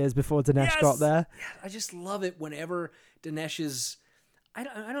 40 years before Dinesh got there. Yeah, I just love it whenever Dinesh is... I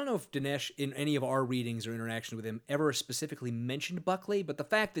don't know if Dinesh, in any of our readings or interaction with him, ever specifically mentioned Buckley, but the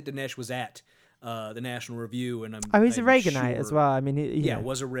fact that Dinesh was at the National Review, and he's a Reaganite as well. I mean,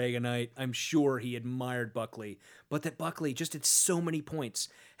 was a Reaganite. I'm sure he admired Buckley, but that Buckley, just at so many points,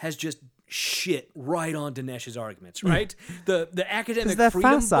 has just shit right on Dinesh's arguments. Right, the academic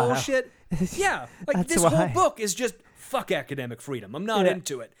freedom bullshit. Yeah, like this whole book is just fuck academic freedom. I'm not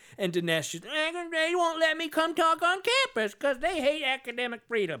into it. And Dinesh just, they won't let me come talk on campus because they hate academic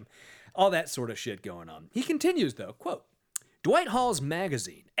freedom. All that sort of shit going on. He continues though, quote, "Dwight Hall's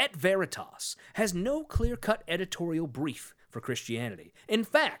magazine, Et Veritas, has no clear-cut editorial brief for Christianity. In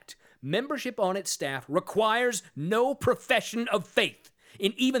fact, membership on its staff requires no profession of faith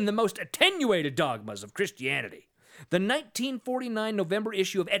in even the most attenuated dogmas of Christianity. The 1949 November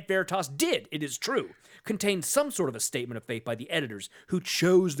issue of Et Veritas did, it is true, contain some sort of a statement of faith by the editors who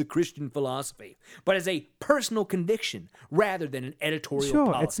chose the Christian philosophy, but as a personal conviction rather than an editorial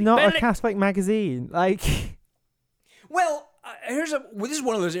policy." Sure, it's not a Catholic magazine. Like... Well, this is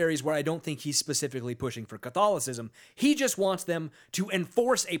one of those areas where I don't think he's specifically pushing for Catholicism. He just wants them to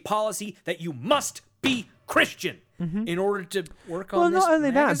enforce a policy that you must be Christian in order to work on this magazine. Well, not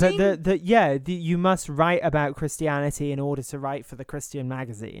only that, but you must write about Christianity in order to write for the Christian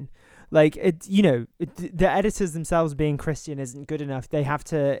magazine. Like, the editors themselves being Christian isn't good enough. They have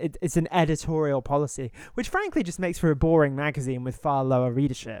to. It's an editorial policy, which frankly just makes for a boring magazine with far lower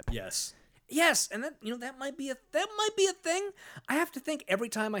readership. Yes, and that might be a thing. I have to think every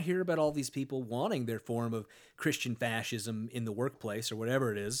time I hear about all these people wanting their form of Christian fascism in the workplace or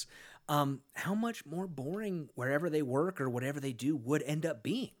whatever it is, how much more boring wherever they work or whatever they do would end up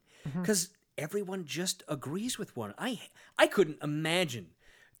being, because everyone just agrees with one. I couldn't imagine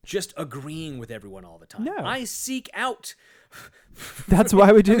just agreeing with everyone all the time. No. I seek out. That's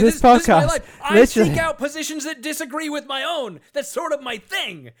why we do this podcast. This is my life. I seek out positions that disagree with my own. That's sort of my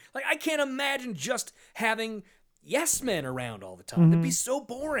thing. Like, I can't imagine just having yes men around all the time. That'd be so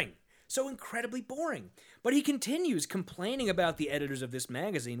boring. So incredibly boring. But he continues complaining about the editors of this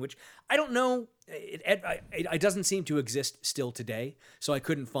magazine, which I don't know. It doesn't seem to exist still today, so I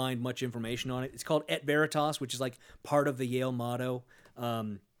couldn't find much information on it. It's called Et Veritas, which is like part of the Yale motto.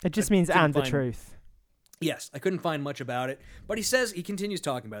 It just means "and the truth." Yes, I couldn't find much about it, but he continues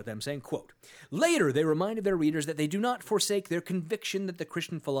talking about them, saying, quote, "Later, they reminded their readers that they do not forsake their conviction that the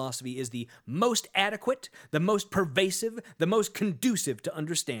Christian philosophy is the most adequate, the most pervasive, the most conducive to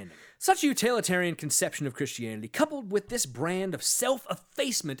understanding. Such a utilitarian conception of Christianity, coupled with this brand of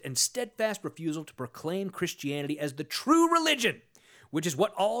self-effacement and steadfast refusal to proclaim Christianity as the true religion, which is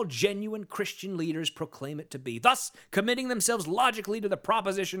what all genuine Christian leaders proclaim it to be, thus committing themselves logically to the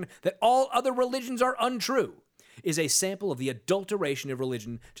proposition that all other religions are untrue, is a sample of the adulteration of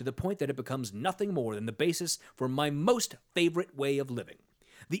religion to the point that it becomes nothing more than the basis for my most favorite way of living.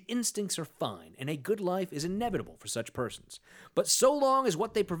 The instincts are fine, and a good life is inevitable for such persons. But so long as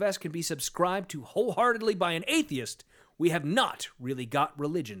what they profess can be subscribed to wholeheartedly by an atheist, we have not really got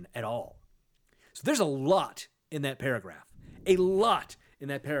religion at all." So there's a lot in that paragraph. A lot in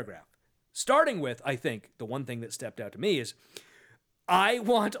that paragraph. Starting with, I think, the one thing that stepped out to me is, I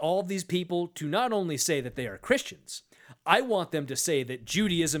want all these people to not only say that they are Christians, I want them to say that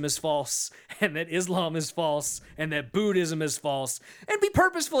Judaism is false, and that Islam is false, and that Buddhism is false, and be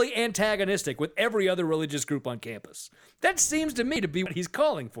purposefully antagonistic with every other religious group on campus. That seems to me to be what he's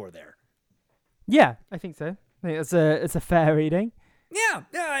calling for there. Yeah, I think so. I think it's a fair reading. Yeah,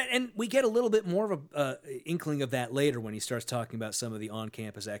 and we get a little bit more of a inkling of that later when he starts talking about some of the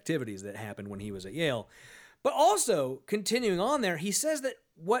on-campus activities that happened when he was at Yale. But also, continuing on there, he says that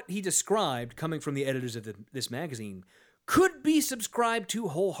what he described, coming from the editors of this magazine, could be subscribed to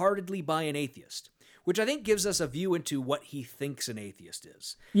wholeheartedly by an atheist, which I think gives us a view into what he thinks an atheist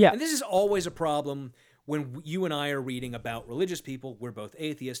is. Yeah. And this is always a problem when you and I are reading about religious people. We're both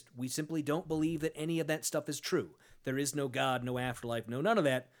atheists. We simply don't believe that any of that stuff is true. There is no God, no afterlife, no none of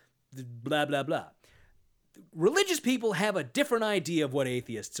that, blah, blah, blah. Religious people have a different idea of what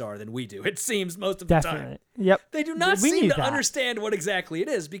atheists are than we do, it seems, most of the time. Yep. They do not seem to understand what exactly it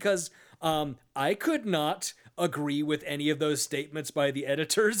is, because I could not agree with any of those statements by the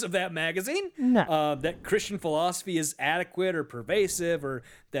editors of that magazine. No. That Christian philosophy is adequate or pervasive, or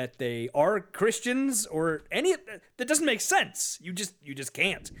that they are Christians, or any of that doesn't make sense. You just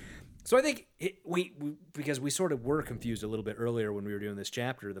can't. So I think because we sort of were confused a little bit earlier when we were doing this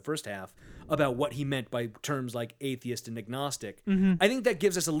chapter, the first half, about what he meant by terms like atheist and agnostic. I think that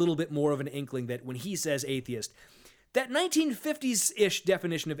gives us a little bit more of an inkling that when he says atheist, that 1950s-ish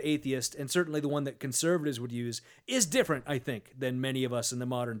definition of atheist, and certainly the one that conservatives would use, is different, I think, than many of us in the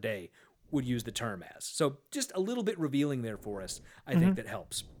modern day would use the term as. So just a little bit revealing there for us, I think that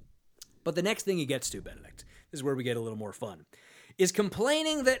helps. But the next thing he gets to, Benedict, this is where we get a little more fun, is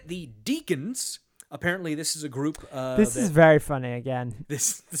complaining that the deacons, apparently this is a group... this is very funny again.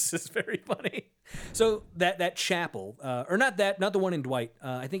 This is very funny. So that chapel, or not the one in Dwight,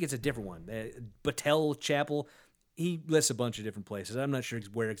 I think it's a different one, Battelle Chapel. He lists a bunch of different places. I'm not sure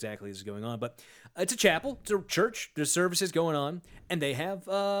where exactly this is going on, but it's a chapel, it's a church, there's services going on, and they have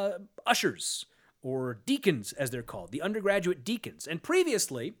ushers, or deacons as they're called, the undergraduate deacons. And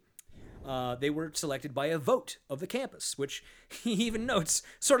previously... they were selected by a vote of the campus, which he even notes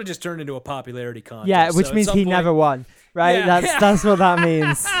sort of just turned into a popularity contest. Yeah, which means he never won, right? Yeah. That's what that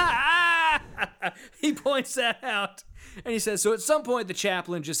means. He points that out. And he says, so at some point the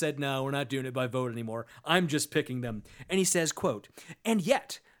chaplain just said, no, we're not doing it by vote anymore. I'm just picking them. And he says, quote, "And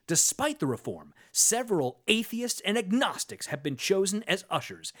yet, despite the reform, several atheists and agnostics have been chosen as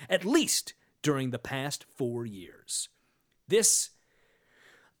ushers, at least during the past 4 years." This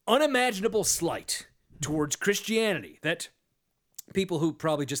unimaginable slight towards Christianity that people who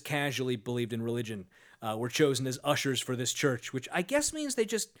probably just casually believed in religion were chosen as ushers for this church, which I guess means they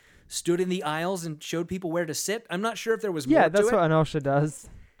just stood in the aisles and showed people where to sit. I'm not sure if there was more to it. Yeah, that's what an usher does.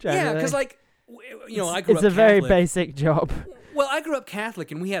 Generally. Yeah, because, like, I grew up It's a Catholic. very basic job. Well, I grew up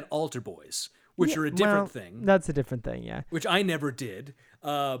Catholic, and we had altar boys, which are a different thing. That's a different thing, yeah. Which I never did.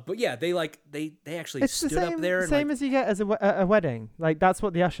 But yeah, they actually It's stood the same, up there. Same as you get as a wedding. Like, that's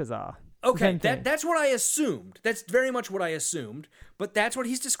what the ushers are. Okay, that's what I assumed. That's very much what I assumed. But that's what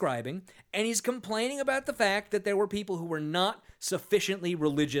he's describing. And he's complaining about the fact that there were people who were not sufficiently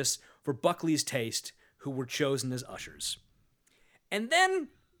religious for Buckley's taste who were chosen as ushers. And then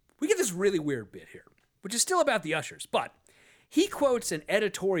we get this really weird bit here, which is still about the ushers. But he quotes an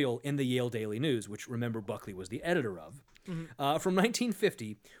editorial in the Yale Daily News, which, remember, Buckley was the editor of, from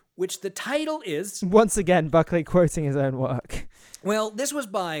 1950, which the title is... Once again, Buckley quoting his own work. Well, this was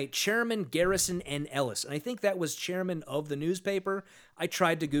by Chairman Garrison N. Ellis, and I think that was chairman of the newspaper. I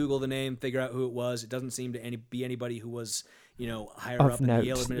tried to Google the name, figure out who it was. It doesn't seem to be anybody who was, higher up in the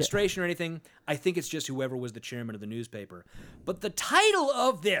Yale administration or anything. I think it's just whoever was the chairman of the newspaper. But the title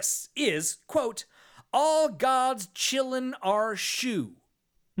of this is, quote, "All God's Chillin' Our Shoe."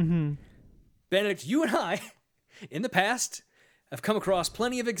 Mm-hmm. Benedict, you and I, in the past, have come across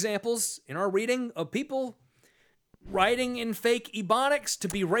plenty of examples in our reading of people writing in fake ebonics to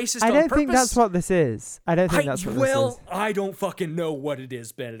be racist on purpose. I don't think that's what this is. I don't think that's what this is. Well, I don't fucking know what it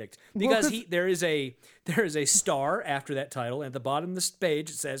is, Benedict. Because there is a star after that title, and at the bottom of the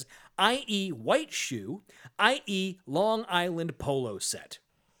page it says, i.e. white shoe, i.e. Long Island polo set.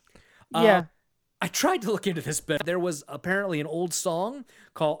 Yeah. I tried to look into this, but there was apparently an old song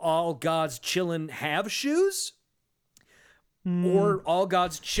called All God's Chillin' Have Shoes. Or All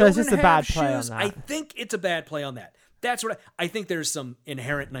God's Children just a Have bad play Shoes. on that. I think it's a bad play on that. That's what I think. There's some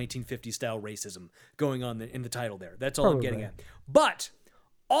inherent 1950s style racism going on in the title there. That's all I'm getting at. But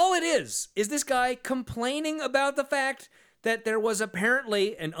all it is this guy complaining about the fact that there was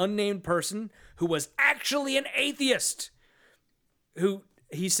apparently an unnamed person who was actually an atheist, who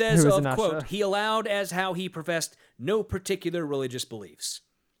he says, quote, he allowed as how he professed no particular religious beliefs.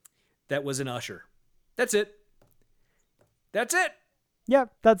 That was an usher. That's it. That's it.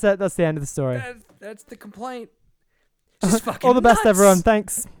 Yep, that's it. That's the end of the story. That's the complaint. Just fucking all the best, nuts. everyone.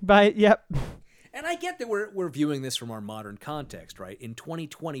 Thanks. Bye. Yep. And I get that we're viewing this from our modern context, right? In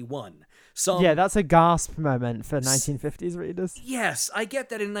 2021, that's a gasp moment for 1950s readers. Yes, I get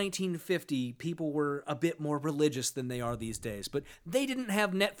that in 1950 people were a bit more religious than they are these days, but they didn't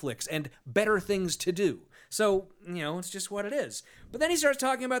have Netflix and better things to do. So, it's just what it is. But then he starts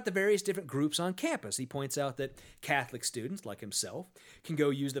talking about the various different groups on campus. He points out that Catholic students, like himself, can go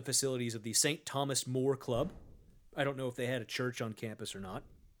use the facilities of the St. Thomas More Club. I don't know if they had a church on campus or not.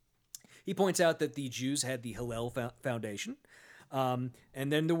 He points out that the Jews had the Hillel Foundation. And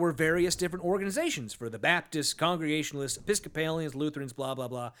then there were various different organizations for the Baptists, Congregationalists, Episcopalians, Lutherans, blah, blah,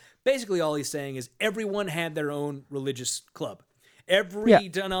 blah. Basically, all he's saying is everyone had their own religious club. Every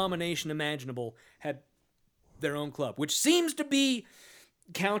denomination imaginable had their own club, which seems to be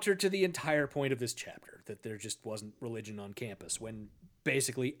counter to the entire point of this chapter, that there just wasn't religion on campus, when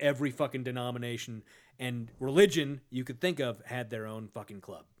basically every fucking denomination and religion you could think of had their own fucking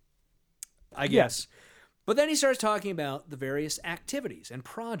club, I guess. Yeah. But then he starts talking about the various activities and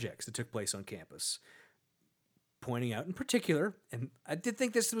projects that took place on campus, pointing out in particular, and I did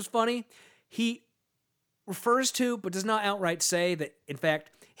think this was funny, he refers to, but does not outright say, that, in fact,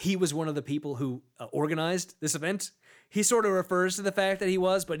 he was one of the people who organized this event. He sort of refers to the fact that he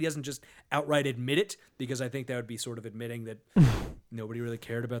was, but he doesn't just outright admit it, because I think that would be sort of admitting that nobody really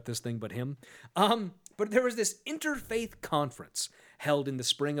cared about this thing but him. But there was this interfaith conference held in the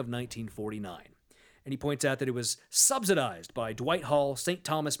spring of 1949. And he points out that it was subsidized by Dwight Hall, St.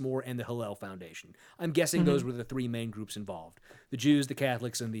 Thomas More, and the Hillel Foundation. I'm guessing those were the three main groups involved. The Jews, the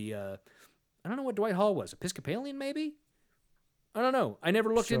Catholics, and the... I don't know what Dwight Hall was. Episcopalian, maybe? I don't know. I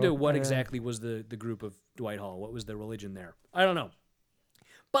never looked into what exactly was the group of Dwight Hall. What was the religion there? I don't know.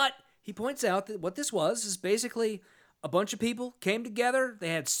 But he points out that what this was is basically a bunch of people came together. They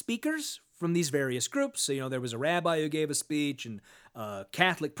had speakers from these various groups. So, there was a rabbi who gave a speech, and a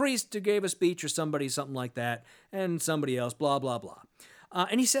Catholic priest who gave a speech, or something like that, and somebody else, blah, blah, blah.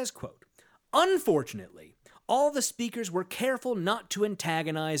 And he says, quote, "Unfortunately, all the speakers were careful not to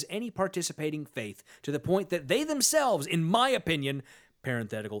antagonize any participating faith to the point that they themselves, in my opinion,"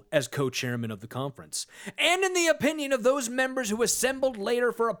 parenthetical, as co-chairman of the conference, "and in the opinion of those members who assembled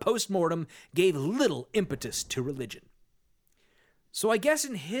later for a post-mortem, gave little impetus to religion." So I guess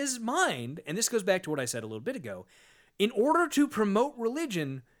in his mind, and this goes back to what I said a little bit ago, in order to promote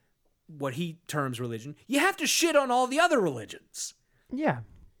religion, what he terms religion, you have to shit on all the other religions. Yeah.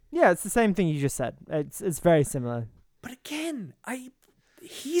 Yeah, it's the same thing you just said. It's very similar. But again,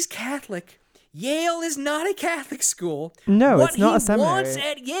 he's Catholic. Yale is not a Catholic school. No, it's not a seminary. What he wants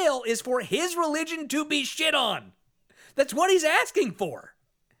at Yale is for his religion to be shit on. That's what he's asking for.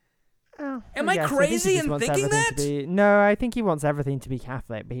 Oh, Am I crazy in thinking that? No, I think he wants everything to be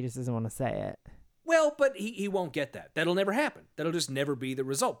Catholic, but he just doesn't want to say it. Well, but he won't get that. That'll never happen. That'll just never be the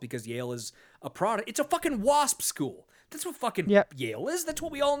result because Yale is a product. It's a fucking WASP school. That's what fucking Yale is. That's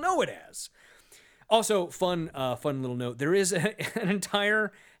what we all know it as. Also, fun little note. There is an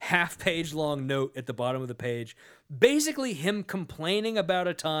entire half-page long note at the bottom of the page, basically him complaining about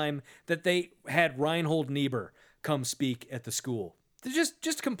a time that they had Reinhold Niebuhr come speak at the school. They're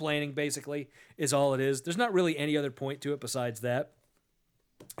just complaining, basically, is all it is. There's not really any other point to it besides that.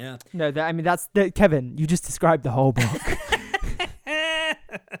 Yeah. No, that's Kevin. You just described the whole book.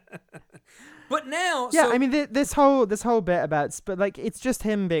 But now, yeah, I mean, this whole bit about, but like, it's just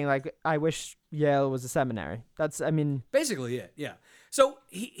him being like, I wish Yale was a seminary. That's, I mean, basically it. Yeah. So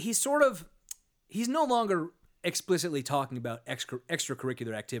he's no longer explicitly talking about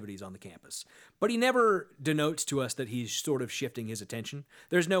extracurricular activities on the campus, but he never denotes to us that he's sort of shifting his attention.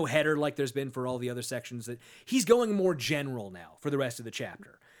 There's no header like there's been for all the other sections. That he's going more general now for the rest of the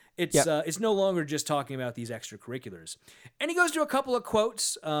chapter. It's no longer just talking about these extracurriculars, and he goes to a couple of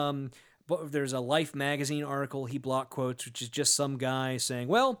quotes. But there's a Life magazine article he block quotes, which is just some guy saying,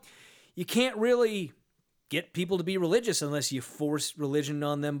 well, you can't really get people to be religious unless you force religion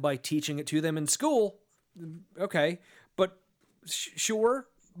on them by teaching it to them in school. Okay, but sure.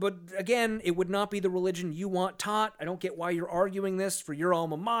 But again, it would not be the religion you want taught. I don't get why you're arguing this for your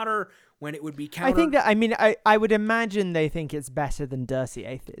alma mater when it would be counter. I think that, I mean, I would imagine they think it's better than dirty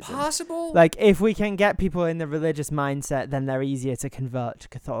atheism. Possible? Like, if we can get people in the religious mindset, then they're easier to convert to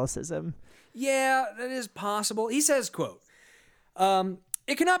Catholicism. Yeah, that is possible. He says, quote,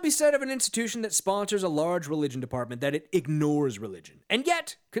 it cannot be said of an institution that sponsors a large religion department that it ignores religion. And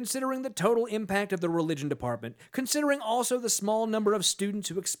yet, considering the total impact of the religion department, considering also the small number of students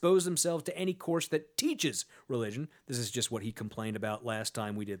who expose themselves to any course that teaches religion, this is just what he complained about last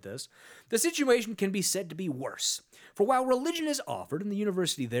time we did this, the situation can be said to be worse. For while religion is offered, and the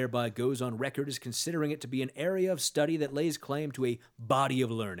university thereby goes on record as considering it to be an area of study that lays claim to a body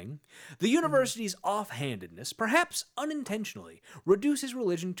of learning, the university's offhandedness, perhaps unintentionally, reduces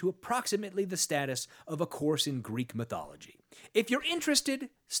religion to approximately the status of a course in Greek mythology. If you're interested,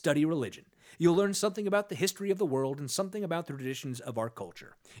 study religion. You'll learn something about the history of the world and something about the traditions of our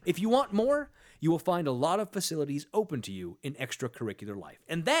culture. If you want more, you will find a lot of facilities open to you in extracurricular life.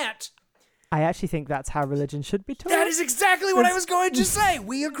 And that... I actually think that's how religion should be taught. That is exactly what I was going to say.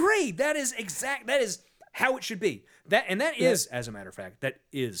 We agree. That is how it should be. That is, as a matter of fact, that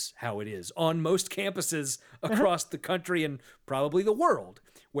is how it is on most campuses across the country and probably the world,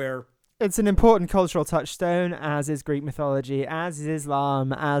 where it's an important cultural touchstone, as is Greek mythology, as is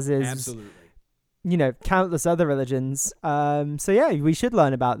Islam, as is absolutely, countless other religions. So yeah, we should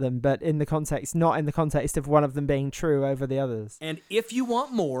learn about them, but not in the context of one of them being true over the others. And if you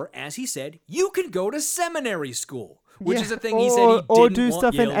want more, as he said, you can go to seminary school, which is a thing he said he didn't or do want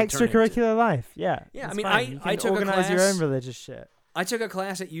stuff Yale in to turn extracurricular life. Yeah, I mean, I took organize a class, your own religious shit. I took a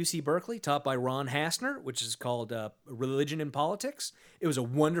class at UC Berkeley taught by Ron Hassner, which is called Religion and Politics. It was a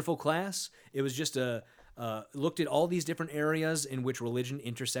wonderful class. It was just looked at all these different areas in which religion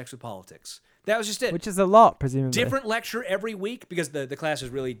intersects with politics. That was just it. Which is a lot, presumably. Different lecture every week, because the class was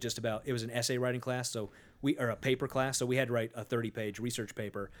really just about, it was an essay writing class, or a paper class, so we had to write a 30-page research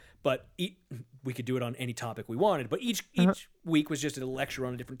paper, but we could do it on any topic we wanted, but each week was just a lecture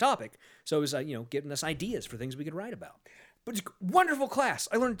on a different topic, so it was giving us ideas for things we could write about. But it's a wonderful class.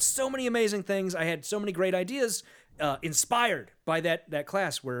 I learned so many amazing things. I had so many great ideas inspired by that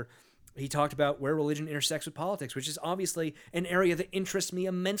class where he talked about where religion intersects with politics, which is obviously an area that interests me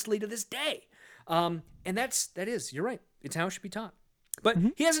immensely to this day. And you're right. It's how it should be taught. But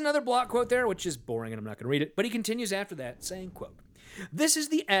he has another block quote there, which is boring and I'm not going to read it. But he continues after that saying, quote, "This is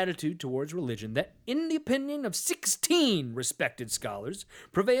the attitude towards religion that, in the opinion of 16 respected scholars,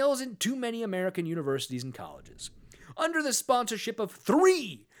 prevails in too many American universities and colleges. Under the sponsorship of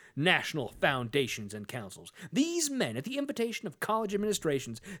 3 national foundations and councils, these men, at the invitation of college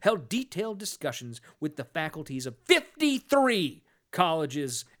administrations, held detailed discussions with the faculties of 53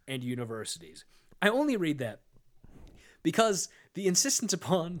 colleges and universities." I only read that because the insistence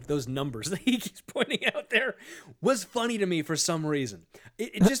upon those numbers that he keeps pointing out there was funny to me for some reason.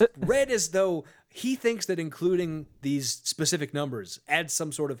 It just read as though he thinks that including these specific numbers adds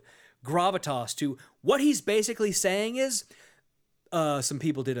some sort of gravitas to what he's basically saying is some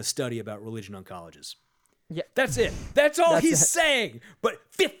people did a study about religion on colleges. Yeah. That's it. That's all That's he's it. saying. But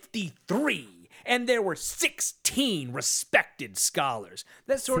 53. And there were 16 respected scholars.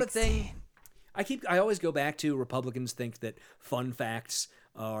 That sort of thing. I always go back to Republicans think that fun facts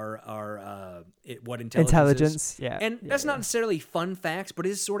are what intelligence is. Yeah. And that's not necessarily fun facts, but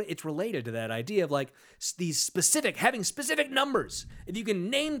it's related to that idea of like having specific numbers. If you can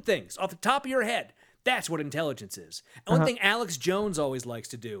name things off the top of your head, that's what intelligence is. And one thing Alex Jones always likes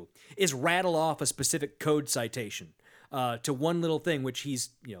to do is rattle off a specific code citation to one little thing, which he's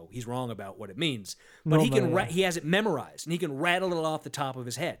wrong about what it means, but he has it memorized and he can rattle it off the top of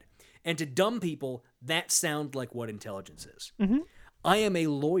his head. And to dumb people, that sounds like what intelligence is. Mm-hmm. I am a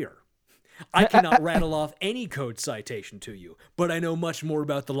lawyer. I cannot rattle off any code citation to you, but I know much more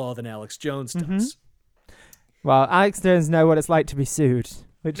about the law than Alex Jones does. Mm-hmm. Well, Alex Jones knows what it's like to be sued.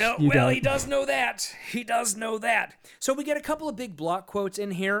 Which he does know that. He does know that. So we get a couple of big block quotes in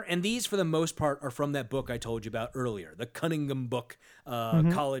here, and these, for the most part, are from that book I told you about earlier, the Cunningham book,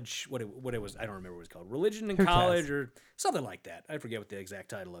 college, what it was, I don't remember what it was called, Religion in College or something like that. I forget what the exact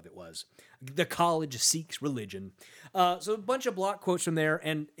title of it was. The College Seeks Religion. So a bunch of block quotes from there,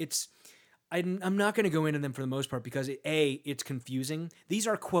 and I'm not going to go into them for the most part because, it's confusing. These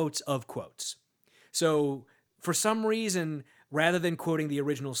are quotes of quotes. So for some reason, rather than quoting the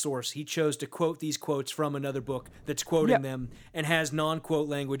original source, he chose to quote these quotes from another book that's quoting them and has non-quote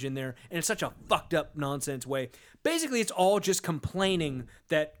language in there, and it's such a fucked up nonsense way. Basically, it's all just complaining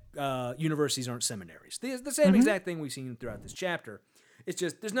that universities aren't seminaries. The same exact thing we've seen throughout this chapter. It's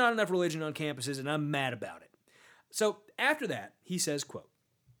just there's not enough religion on campuses, and I'm mad about it. So after that, he says, quote,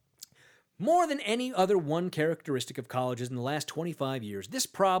 "More than any other one characteristic of colleges in the last 25 years, this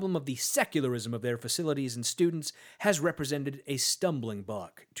problem of the secularism of their facilities and students has represented a stumbling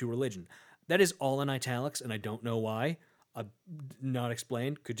block to religion." That is all in italics, and I don't know why. Not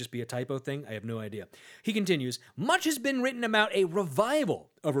explained. Could just be a typo thing. I have no idea. He continues, "Much has been written about a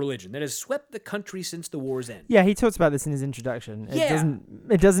revival of religion that has swept the country since the war's end." Yeah, he talks about this in his introduction.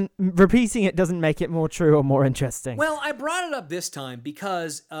 Repeating it doesn't make it more true or more interesting. Well, I brought it up this time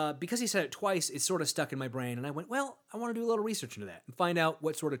because he said it twice, it sort of stuck in my brain, and I went, well, I want to do a little research into that and find out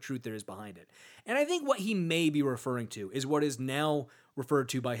what sort of truth there is behind it. And I think what he may be referring to is what is now referred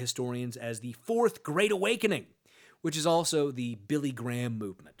to by historians as the Fourth Great Awakening, which is also the Billy Graham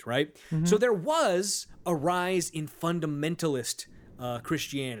movement, right? Mm-hmm. So there was a rise in fundamentalist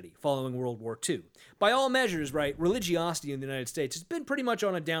Christianity following World War II. By all measures, right, religiosity in the United States has been pretty much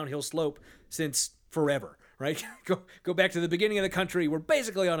on a downhill slope since forever, right? Go back to the beginning of the country. We're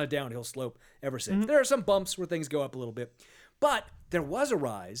basically on a downhill slope ever since. Mm-hmm. There are some bumps where things go up a little bit. But there was a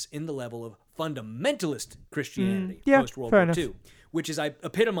rise in the level of fundamentalist Christianity post-World War II, which is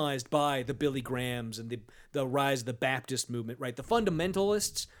epitomized by the Billy Grahams and the rise of the Baptist movement, right? The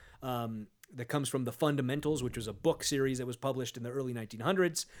fundamentalists, that comes from The Fundamentals, which was a book series that was published in the early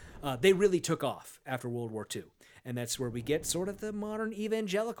 1900s. They really took off after World War II. And that's where we get sort of the modern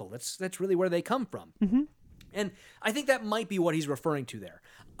evangelical. That's really where they come from. Mm-hmm. And I think that might be what he's referring to there.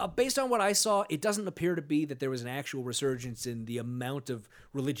 Based on what I saw, it doesn't appear to be that there was an actual resurgence in the amount of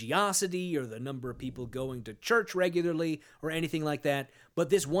religiosity or the number of people going to church regularly or anything like that. But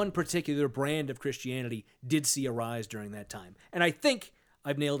this one particular brand of Christianity did see a rise during that time. And I think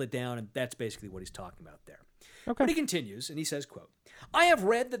I've nailed it down, and that's basically what he's talking about there. Okay. But he continues, and he says, quote, "I have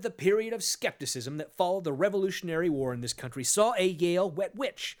read that the period of skepticism that followed the Revolutionary War in this country saw a Yale wet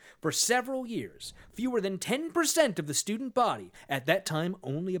witch. For several years, fewer than 10% of the student body, at that time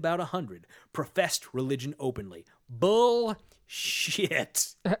only about 100, professed religion openly." Bullshit.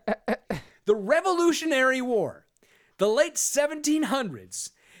 The Revolutionary War, the late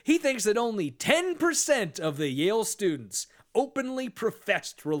 1700s, he thinks that only 10% of the Yale students openly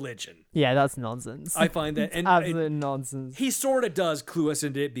professed religion. Yeah, that's nonsense. I find that absolute nonsense. He sort of does clue us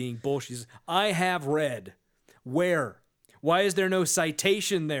into it being bullshit. I have read. Where? Why is there no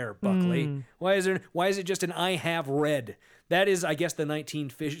citation there, Buckley? Why is it just an I have read? That is, I guess, the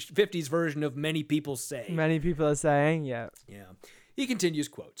 1950s version of many people say. Many people are saying, yeah. Yeah. He continues,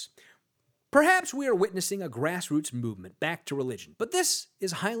 quotes, "Perhaps we are witnessing a grassroots movement back to religion, but this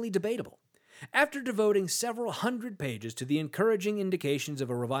is highly debatable. After devoting several hundred pages to the encouraging indications of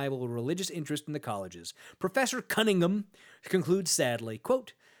a revival of religious interest in the colleges, Professor Cunningham concludes sadly,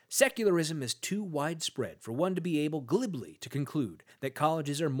 quote, "Secularism is too widespread for one to be able glibly to conclude that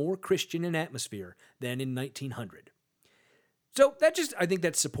colleges are more Christian in atmosphere than in 1900. So I think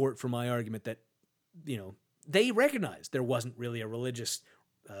that's support for my argument that, they recognized there wasn't really a religious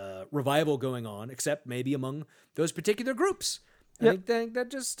revival going on, except maybe among those particular groups. I think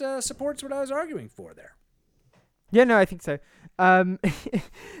that just supports what I was arguing for there. Yeah, no, I think so.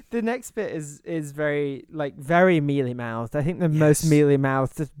 The next bit is very mealy mouthed. I think the most mealy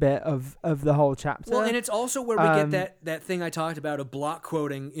mouthed bit of the whole chapter. Well, and it's also where we get that thing I talked about of block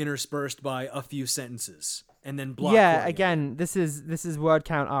quoting interspersed by a few sentences, and then block. Yeah, quoting. Again, this is word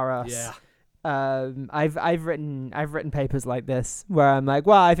count RS. Yeah. I've written papers like this where I'm like,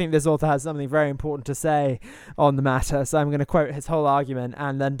 well, I think this author has something very important to say on the matter, so I'm going to quote his whole argument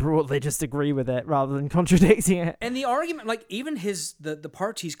and then broadly just agree with it rather than contradicting it. And the argument, like even the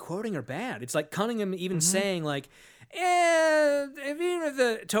parts he's quoting are bad. It's like Cunningham even saying like, even if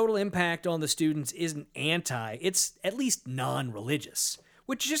the total impact on the students isn't anti, it's at least non-religious.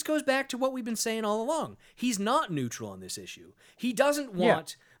 Which just goes back to what we've been saying all along. He's not neutral on this issue. He doesn't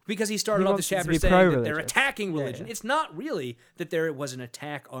want... Yeah. Because he started off the chapter saying that they're attacking religion. Yeah. It's not really that there was an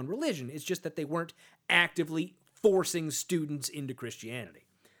attack on religion. It's just that they weren't actively forcing students into Christianity,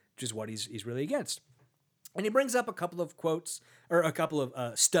 which is what he's really against. And he brings up a couple of quotes, or a couple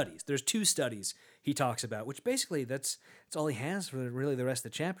of studies. There's 2 studies he talks about, which basically that's all he has for really the rest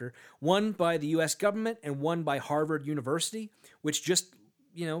of the chapter. One by the U.S. government and one by Harvard University, which just,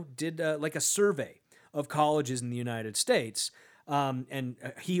 did like a survey of colleges in the United States. And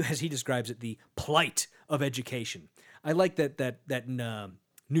he, as he describes it, the plight of education. I like that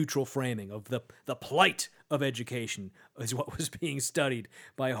neutral framing of the plight of education is what was being studied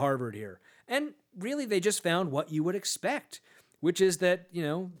by Harvard here. And really, they just found what you would expect, which is that,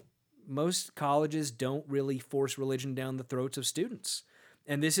 most colleges don't really force religion down the throats of students.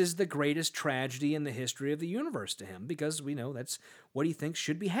 And this is the greatest tragedy in the history of the universe to him, because we know that's what he thinks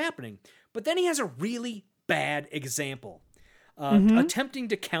should be happening. But then he has a really bad example. Attempting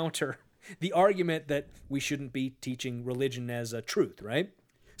to counter the argument that we shouldn't be teaching religion as a truth, right?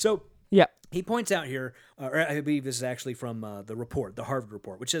 So he points out here, or I believe this is actually from the report, the Harvard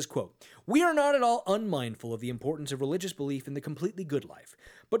report, which says, quote, "We are not at all unmindful of the importance of religious belief in the completely good life,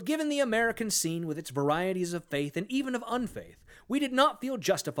 but given the American scene with its varieties of faith and even of unfaith, we did not feel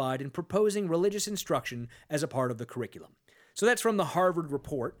justified in proposing religious instruction as a part of the curriculum." So that's from the Harvard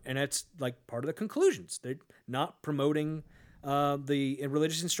report, and that's like part of the conclusions. They're not promoting the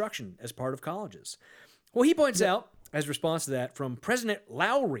religious instruction as part of colleges. Well, he points out, as response to that, from President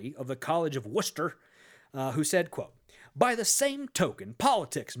Lowry of the College of Worcester, who said, quote, "By the same token,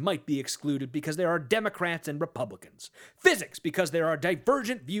 politics might be excluded because there are Democrats and Republicans, physics because there are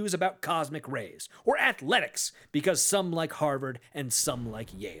divergent views about cosmic rays, or athletics because some like Harvard and some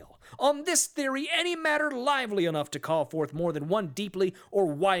like Yale. On this theory, any matter lively enough to call forth more than one deeply or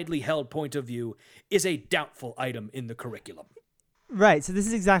widely held point of view is a doubtful item in the curriculum." Right, so this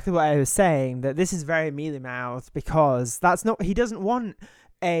is exactly what I was saying, that this is very mealy-mouthed because he doesn't want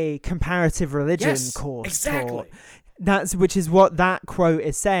a comparative religion course. Exactly. Which is what that quote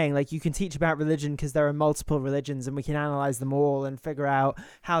is saying. Like, you can teach about religion because there are multiple religions and we can analyze them all and figure out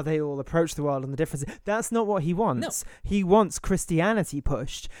how they all approach the world and the differences. That's not what he wants. No. He wants Christianity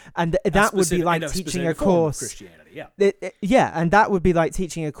pushed. And that would be like teaching a course. Christianity, yeah. And that would be like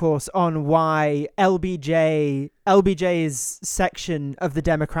teaching a course on why LBJ's section of the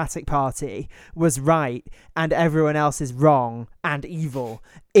Democratic Party was right and everyone else is wrong and evil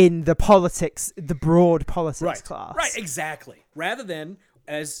in the politics, the broad politics class. Right, exactly. Rather than,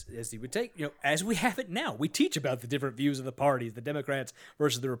 as he would take, as we have it now, we teach about the different views of the parties, the Democrats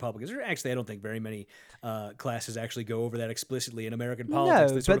versus the Republicans. Actually, I don't think very many classes actually go over that explicitly in American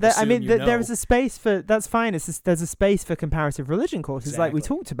politics. No, but there is a space for, that's fine. There's a space for comparative religion courses like we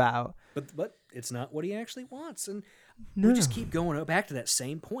talked about. But it's not what he actually wants. And we just keep going back to that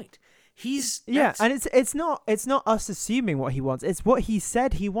same point. And it's not us assuming what he wants. It's what he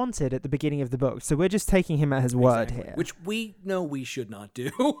said he wanted at the beginning of the book. So we're just taking him at his word here, which we know we should not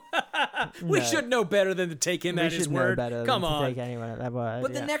do. We should know better than to take him at his word. Come on, take anyone at that word.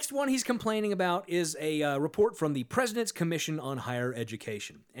 But the next one he's complaining about is a report from the President's Commission on Higher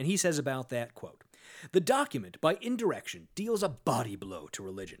Education, and he says about that, quote, "The document, by indirection, deals a body blow to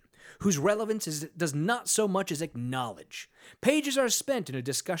religion, whose relevance does not so much as acknowledge. Pages are spent in a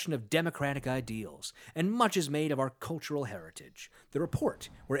discussion of democratic ideals, and much is made of our cultural heritage. The report,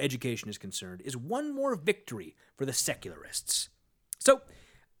 where education is concerned, is one more victory for the secularists." So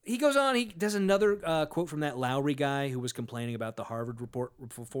he goes on, he does another quote from that Lowry guy who was complaining about the Harvard report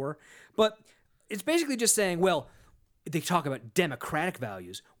before, but it's basically just saying, well, they talk about democratic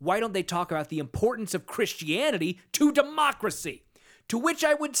values. Why don't they talk about the importance of Christianity to democracy? To which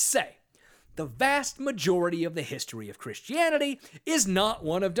I would say, the vast majority of the history of Christianity is not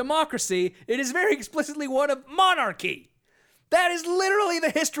one of democracy. It is very explicitly one of monarchy. That is literally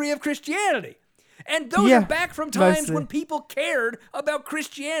the history of Christianity. And those are back from times when people cared about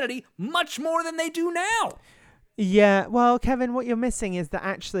Christianity much more than they do now. Yeah, well, Kevin, what you're missing is that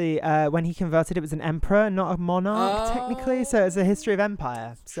actually when he converted, it was an emperor, not a monarch, technically. So it's a history of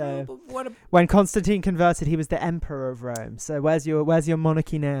empire. So when Constantine converted, he was the emperor of Rome. So where's your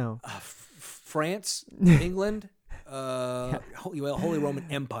monarchy now? France, England, Holy Roman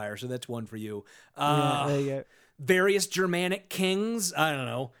Empire. So that's one for you. There you go. Various Germanic kings. I don't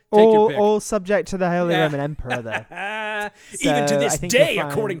know. Take your pick. All subject to the Holy Roman Emperor, though. Even to this day,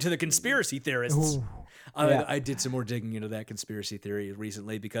 according to the conspiracy theorists. Ooh. I did some more digging into that conspiracy theory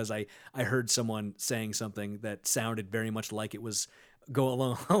recently because I heard someone saying something that sounded very much like it was go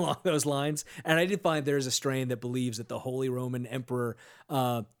along those lines. And I did find there's a strain that believes that the Holy Roman Emperor,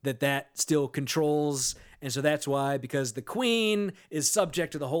 that still controls. And so that's why, because the Queen is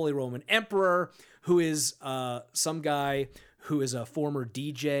subject to the Holy Roman Emperor, who is some guy who is a former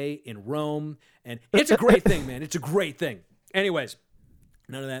DJ in Rome. And it's a great thing, man. It's a great thing. Anyways.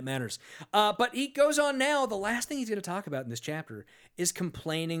 None of that matters. But he goes on now. The last thing he's going to talk about in this chapter is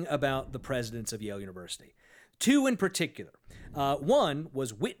complaining about the presidents of Yale University. Two in particular. One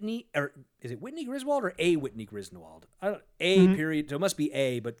was Whitney, or is it Whitney Griswold or A. Whitney Griswold? Period. So it must be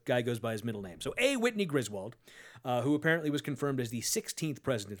A, but guy goes by his middle name. So A. Whitney Griswold, who apparently was confirmed as the 16th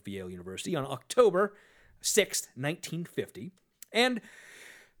president of Yale University on October 6th, 1950. And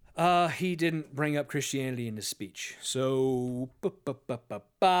he didn't bring up Christianity in his speech. So,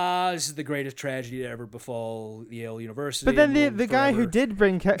 this is the greatest tragedy to ever befall Yale University. But then the guy who did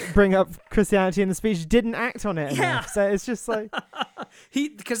bring up Christianity in the speech didn't act on it enough. So it's just like...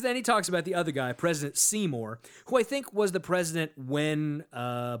 Because then he talks about the other guy, President Seymour, who I think was the president when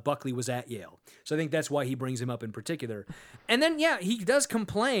Buckley was at Yale. So I think that's why he brings him up in particular. And then, he does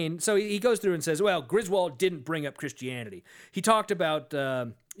complain. So he goes through and says, well, Griswold didn't bring up Christianity. He talked about...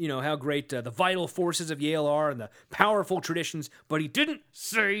 how great the vital forces of Yale are and the powerful traditions, but he didn't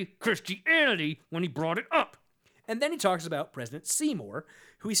say Christianity when he brought it up. And then he talks about President Seymour,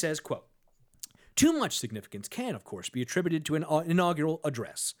 who he says, quote, too much significance can, of course, be attributed to an inaugural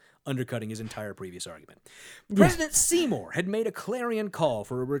address, undercutting his entire previous argument. President Seymour had made a clarion call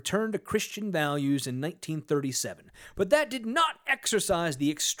for a return to Christian values in 1937, but that did not exercise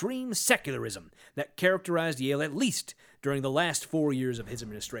the extreme secularism that characterized Yale, at least during the last 4 years of his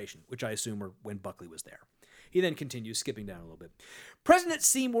administration, which I assume are when Buckley was there. He then continues, skipping down a little bit. President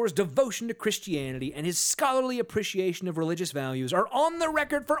Seymour's devotion to Christianity and his scholarly appreciation of religious values are on the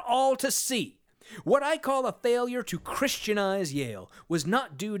record for all to see. What I call a failure to Christianize Yale was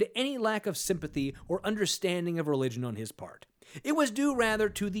not due to any lack of sympathy or understanding of religion on his part. It was due rather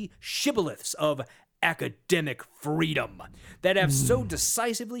to the shibboleths of academic freedom that have so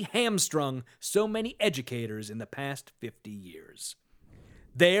decisively hamstrung so many educators in the past 50 years.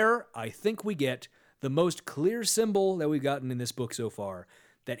 There, I think we get the most clear symbol that we've gotten in this book so far,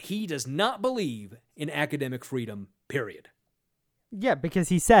 that he does not believe in academic freedom, period. Yeah, because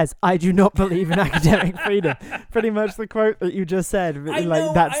he says, I do not believe in academic freedom. Pretty much the quote that you just said.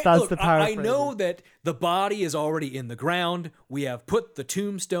 That's the paraphrase. I know that the body is already in the ground. We have put the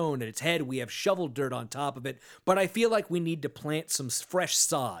tombstone at its head. We have shoveled dirt on top of it. But I feel like we need to plant some fresh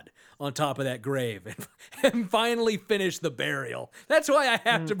sod on top of that grave and finally finish the burial. That's why I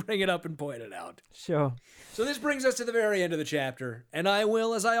have to bring it up and point it out. Sure. So this brings us to the very end of the chapter. And I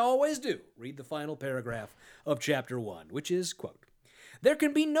will, as I always do, read the final paragraph of chapter 1, which is, quote, there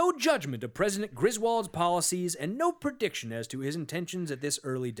can be no judgment of President Griswold's policies and no prediction as to his intentions at this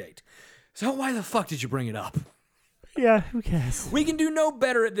early date. So why the fuck did you bring it up? Yeah, who cares? We can do no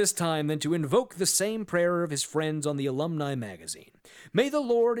better at this time than to invoke the same prayer of his friends on the Alumni magazine. May the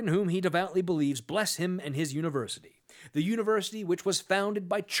Lord, in whom he devoutly believes, bless him and his university. The university which was founded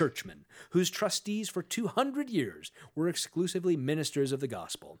by churchmen, whose trustees for 200 years were exclusively ministers of the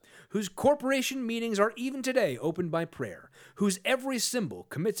gospel, whose corporation meetings are even today opened by prayer, whose every symbol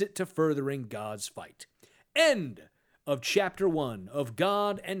commits it to furthering God's fight. End of chapter 1 of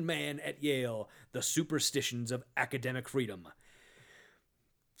God and Man at Yale, the superstitions of academic freedom.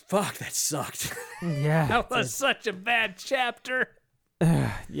 Fuck, that sucked. Yeah. That was such a bad chapter.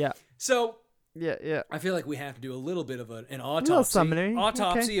 Yeah. So... Yeah. I feel like we have to do a little bit of an autopsy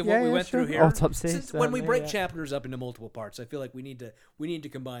okay. of what we went through here. Autopsy. Since when we break chapters up into multiple parts, I feel like we need to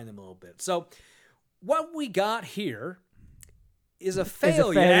combine them a little bit. So what we got here is a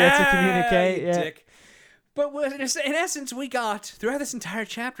failure to communicate. Yeah. Dick. But in essence, we got throughout this entire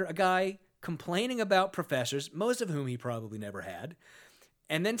chapter a guy complaining about professors, most of whom he probably never had,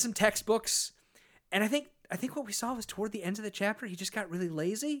 and then some textbooks. And I think what we saw was toward the end of the chapter, he just got really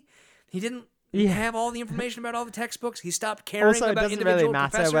lazy. He didn't have all the information about all the textbooks. He stopped caring about individual professors. Also, it doesn't really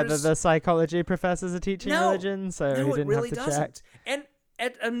matter whether the psychology professors are teaching religion, so he didn't have to check. And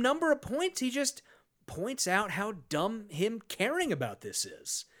at a number of points, he just points out how dumb him caring about this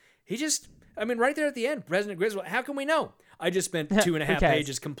is. He just, I mean, right there at the end, President Griswold, how can we know? I just spent 2.5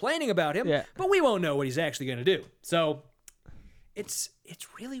 pages complaining about him, but we won't know what he's actually going to do. So it's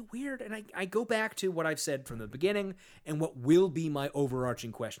really weird. And I go back to what I've said from the beginning and what will be my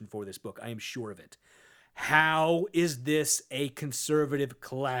overarching question for this book. I am sure of it. How is this a conservative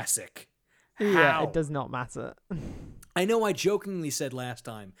classic? How? Yeah, it does not matter. I know I jokingly said last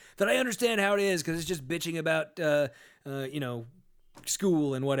time that I understand how it is because it's just bitching about,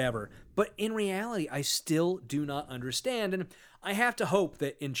 school and whatever. But in reality, I still do not understand. And I have to hope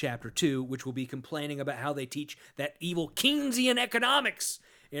that in Chapter 2, which will be complaining about how they teach that evil Keynesian economics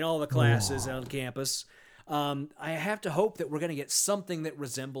in all the classes on campus, I have to hope that we're going to get something that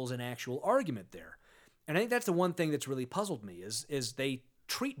resembles an actual argument there. And I think that's the one thing that's really puzzled me is they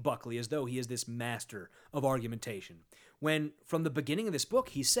treat Buckley as though he is this master of argumentation. When from the beginning of this book,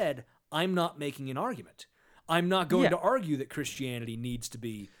 he said, I'm not making an argument. I'm not going to argue that Christianity needs to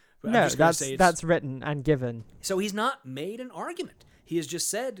be... No, that's written and given. So he's not made an argument. He has just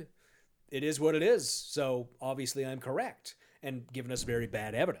said, it is what it is, so obviously I'm correct, and given us very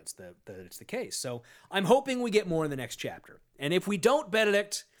bad evidence that it's the case. So I'm hoping we get more in the next chapter. And if we don't,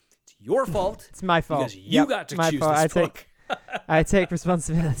 Benedict, it's your fault. It's my fault. Because you got to choose this book. I take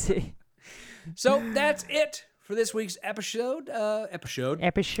responsibility. So that's it for this week's episode. Episode.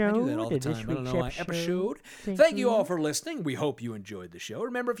 I do that all the time. I don't know why. Episode. Thank you all for listening. We hope you enjoyed the show.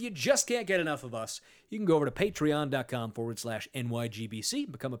 Remember, if you just can't get enough of us, you can go over to patreon.com/NYGBC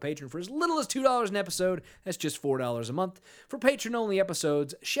and become a patron for as little as $2 an episode. That's just $4 a month. For patron-only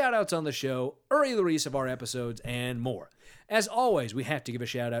episodes, shout-outs on the show, early release of our episodes, and more. As always, we have to give a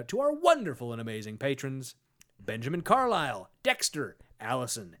shout-out to our wonderful and amazing patrons: Benjamin Carlisle, Dexter,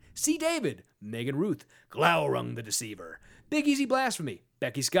 Allison, C. David, Megan Ruth, Glaurung the Deceiver, Big Easy Blasphemy,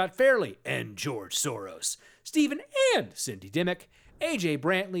 Becky Scott Fairley, and George Soros, Stephen and Cindy Dimmick, AJ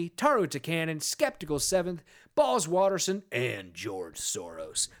Brantley, Taru Takanen, Skeptical 7th, Balls Watterson, and George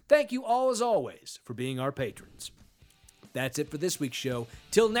Soros. Thank you all as always for being our patrons. That's it for this week's show.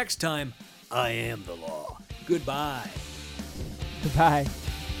 Till next time, I am the law. Goodbye. Goodbye.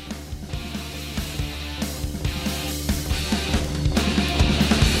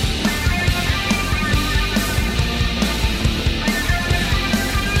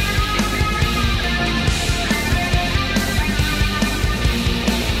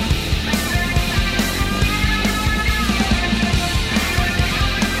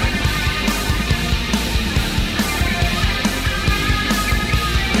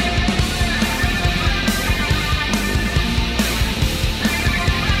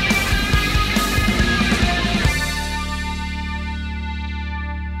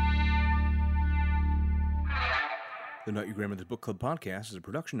 The Not Your Grandmother's Book Club podcast is a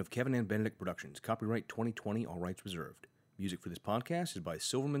production of Kevin and Benedict Productions. Copyright 2020, all rights reserved. Music for this podcast is by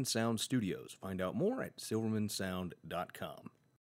Silverman Sound Studios. Find out more at silvermansound.com.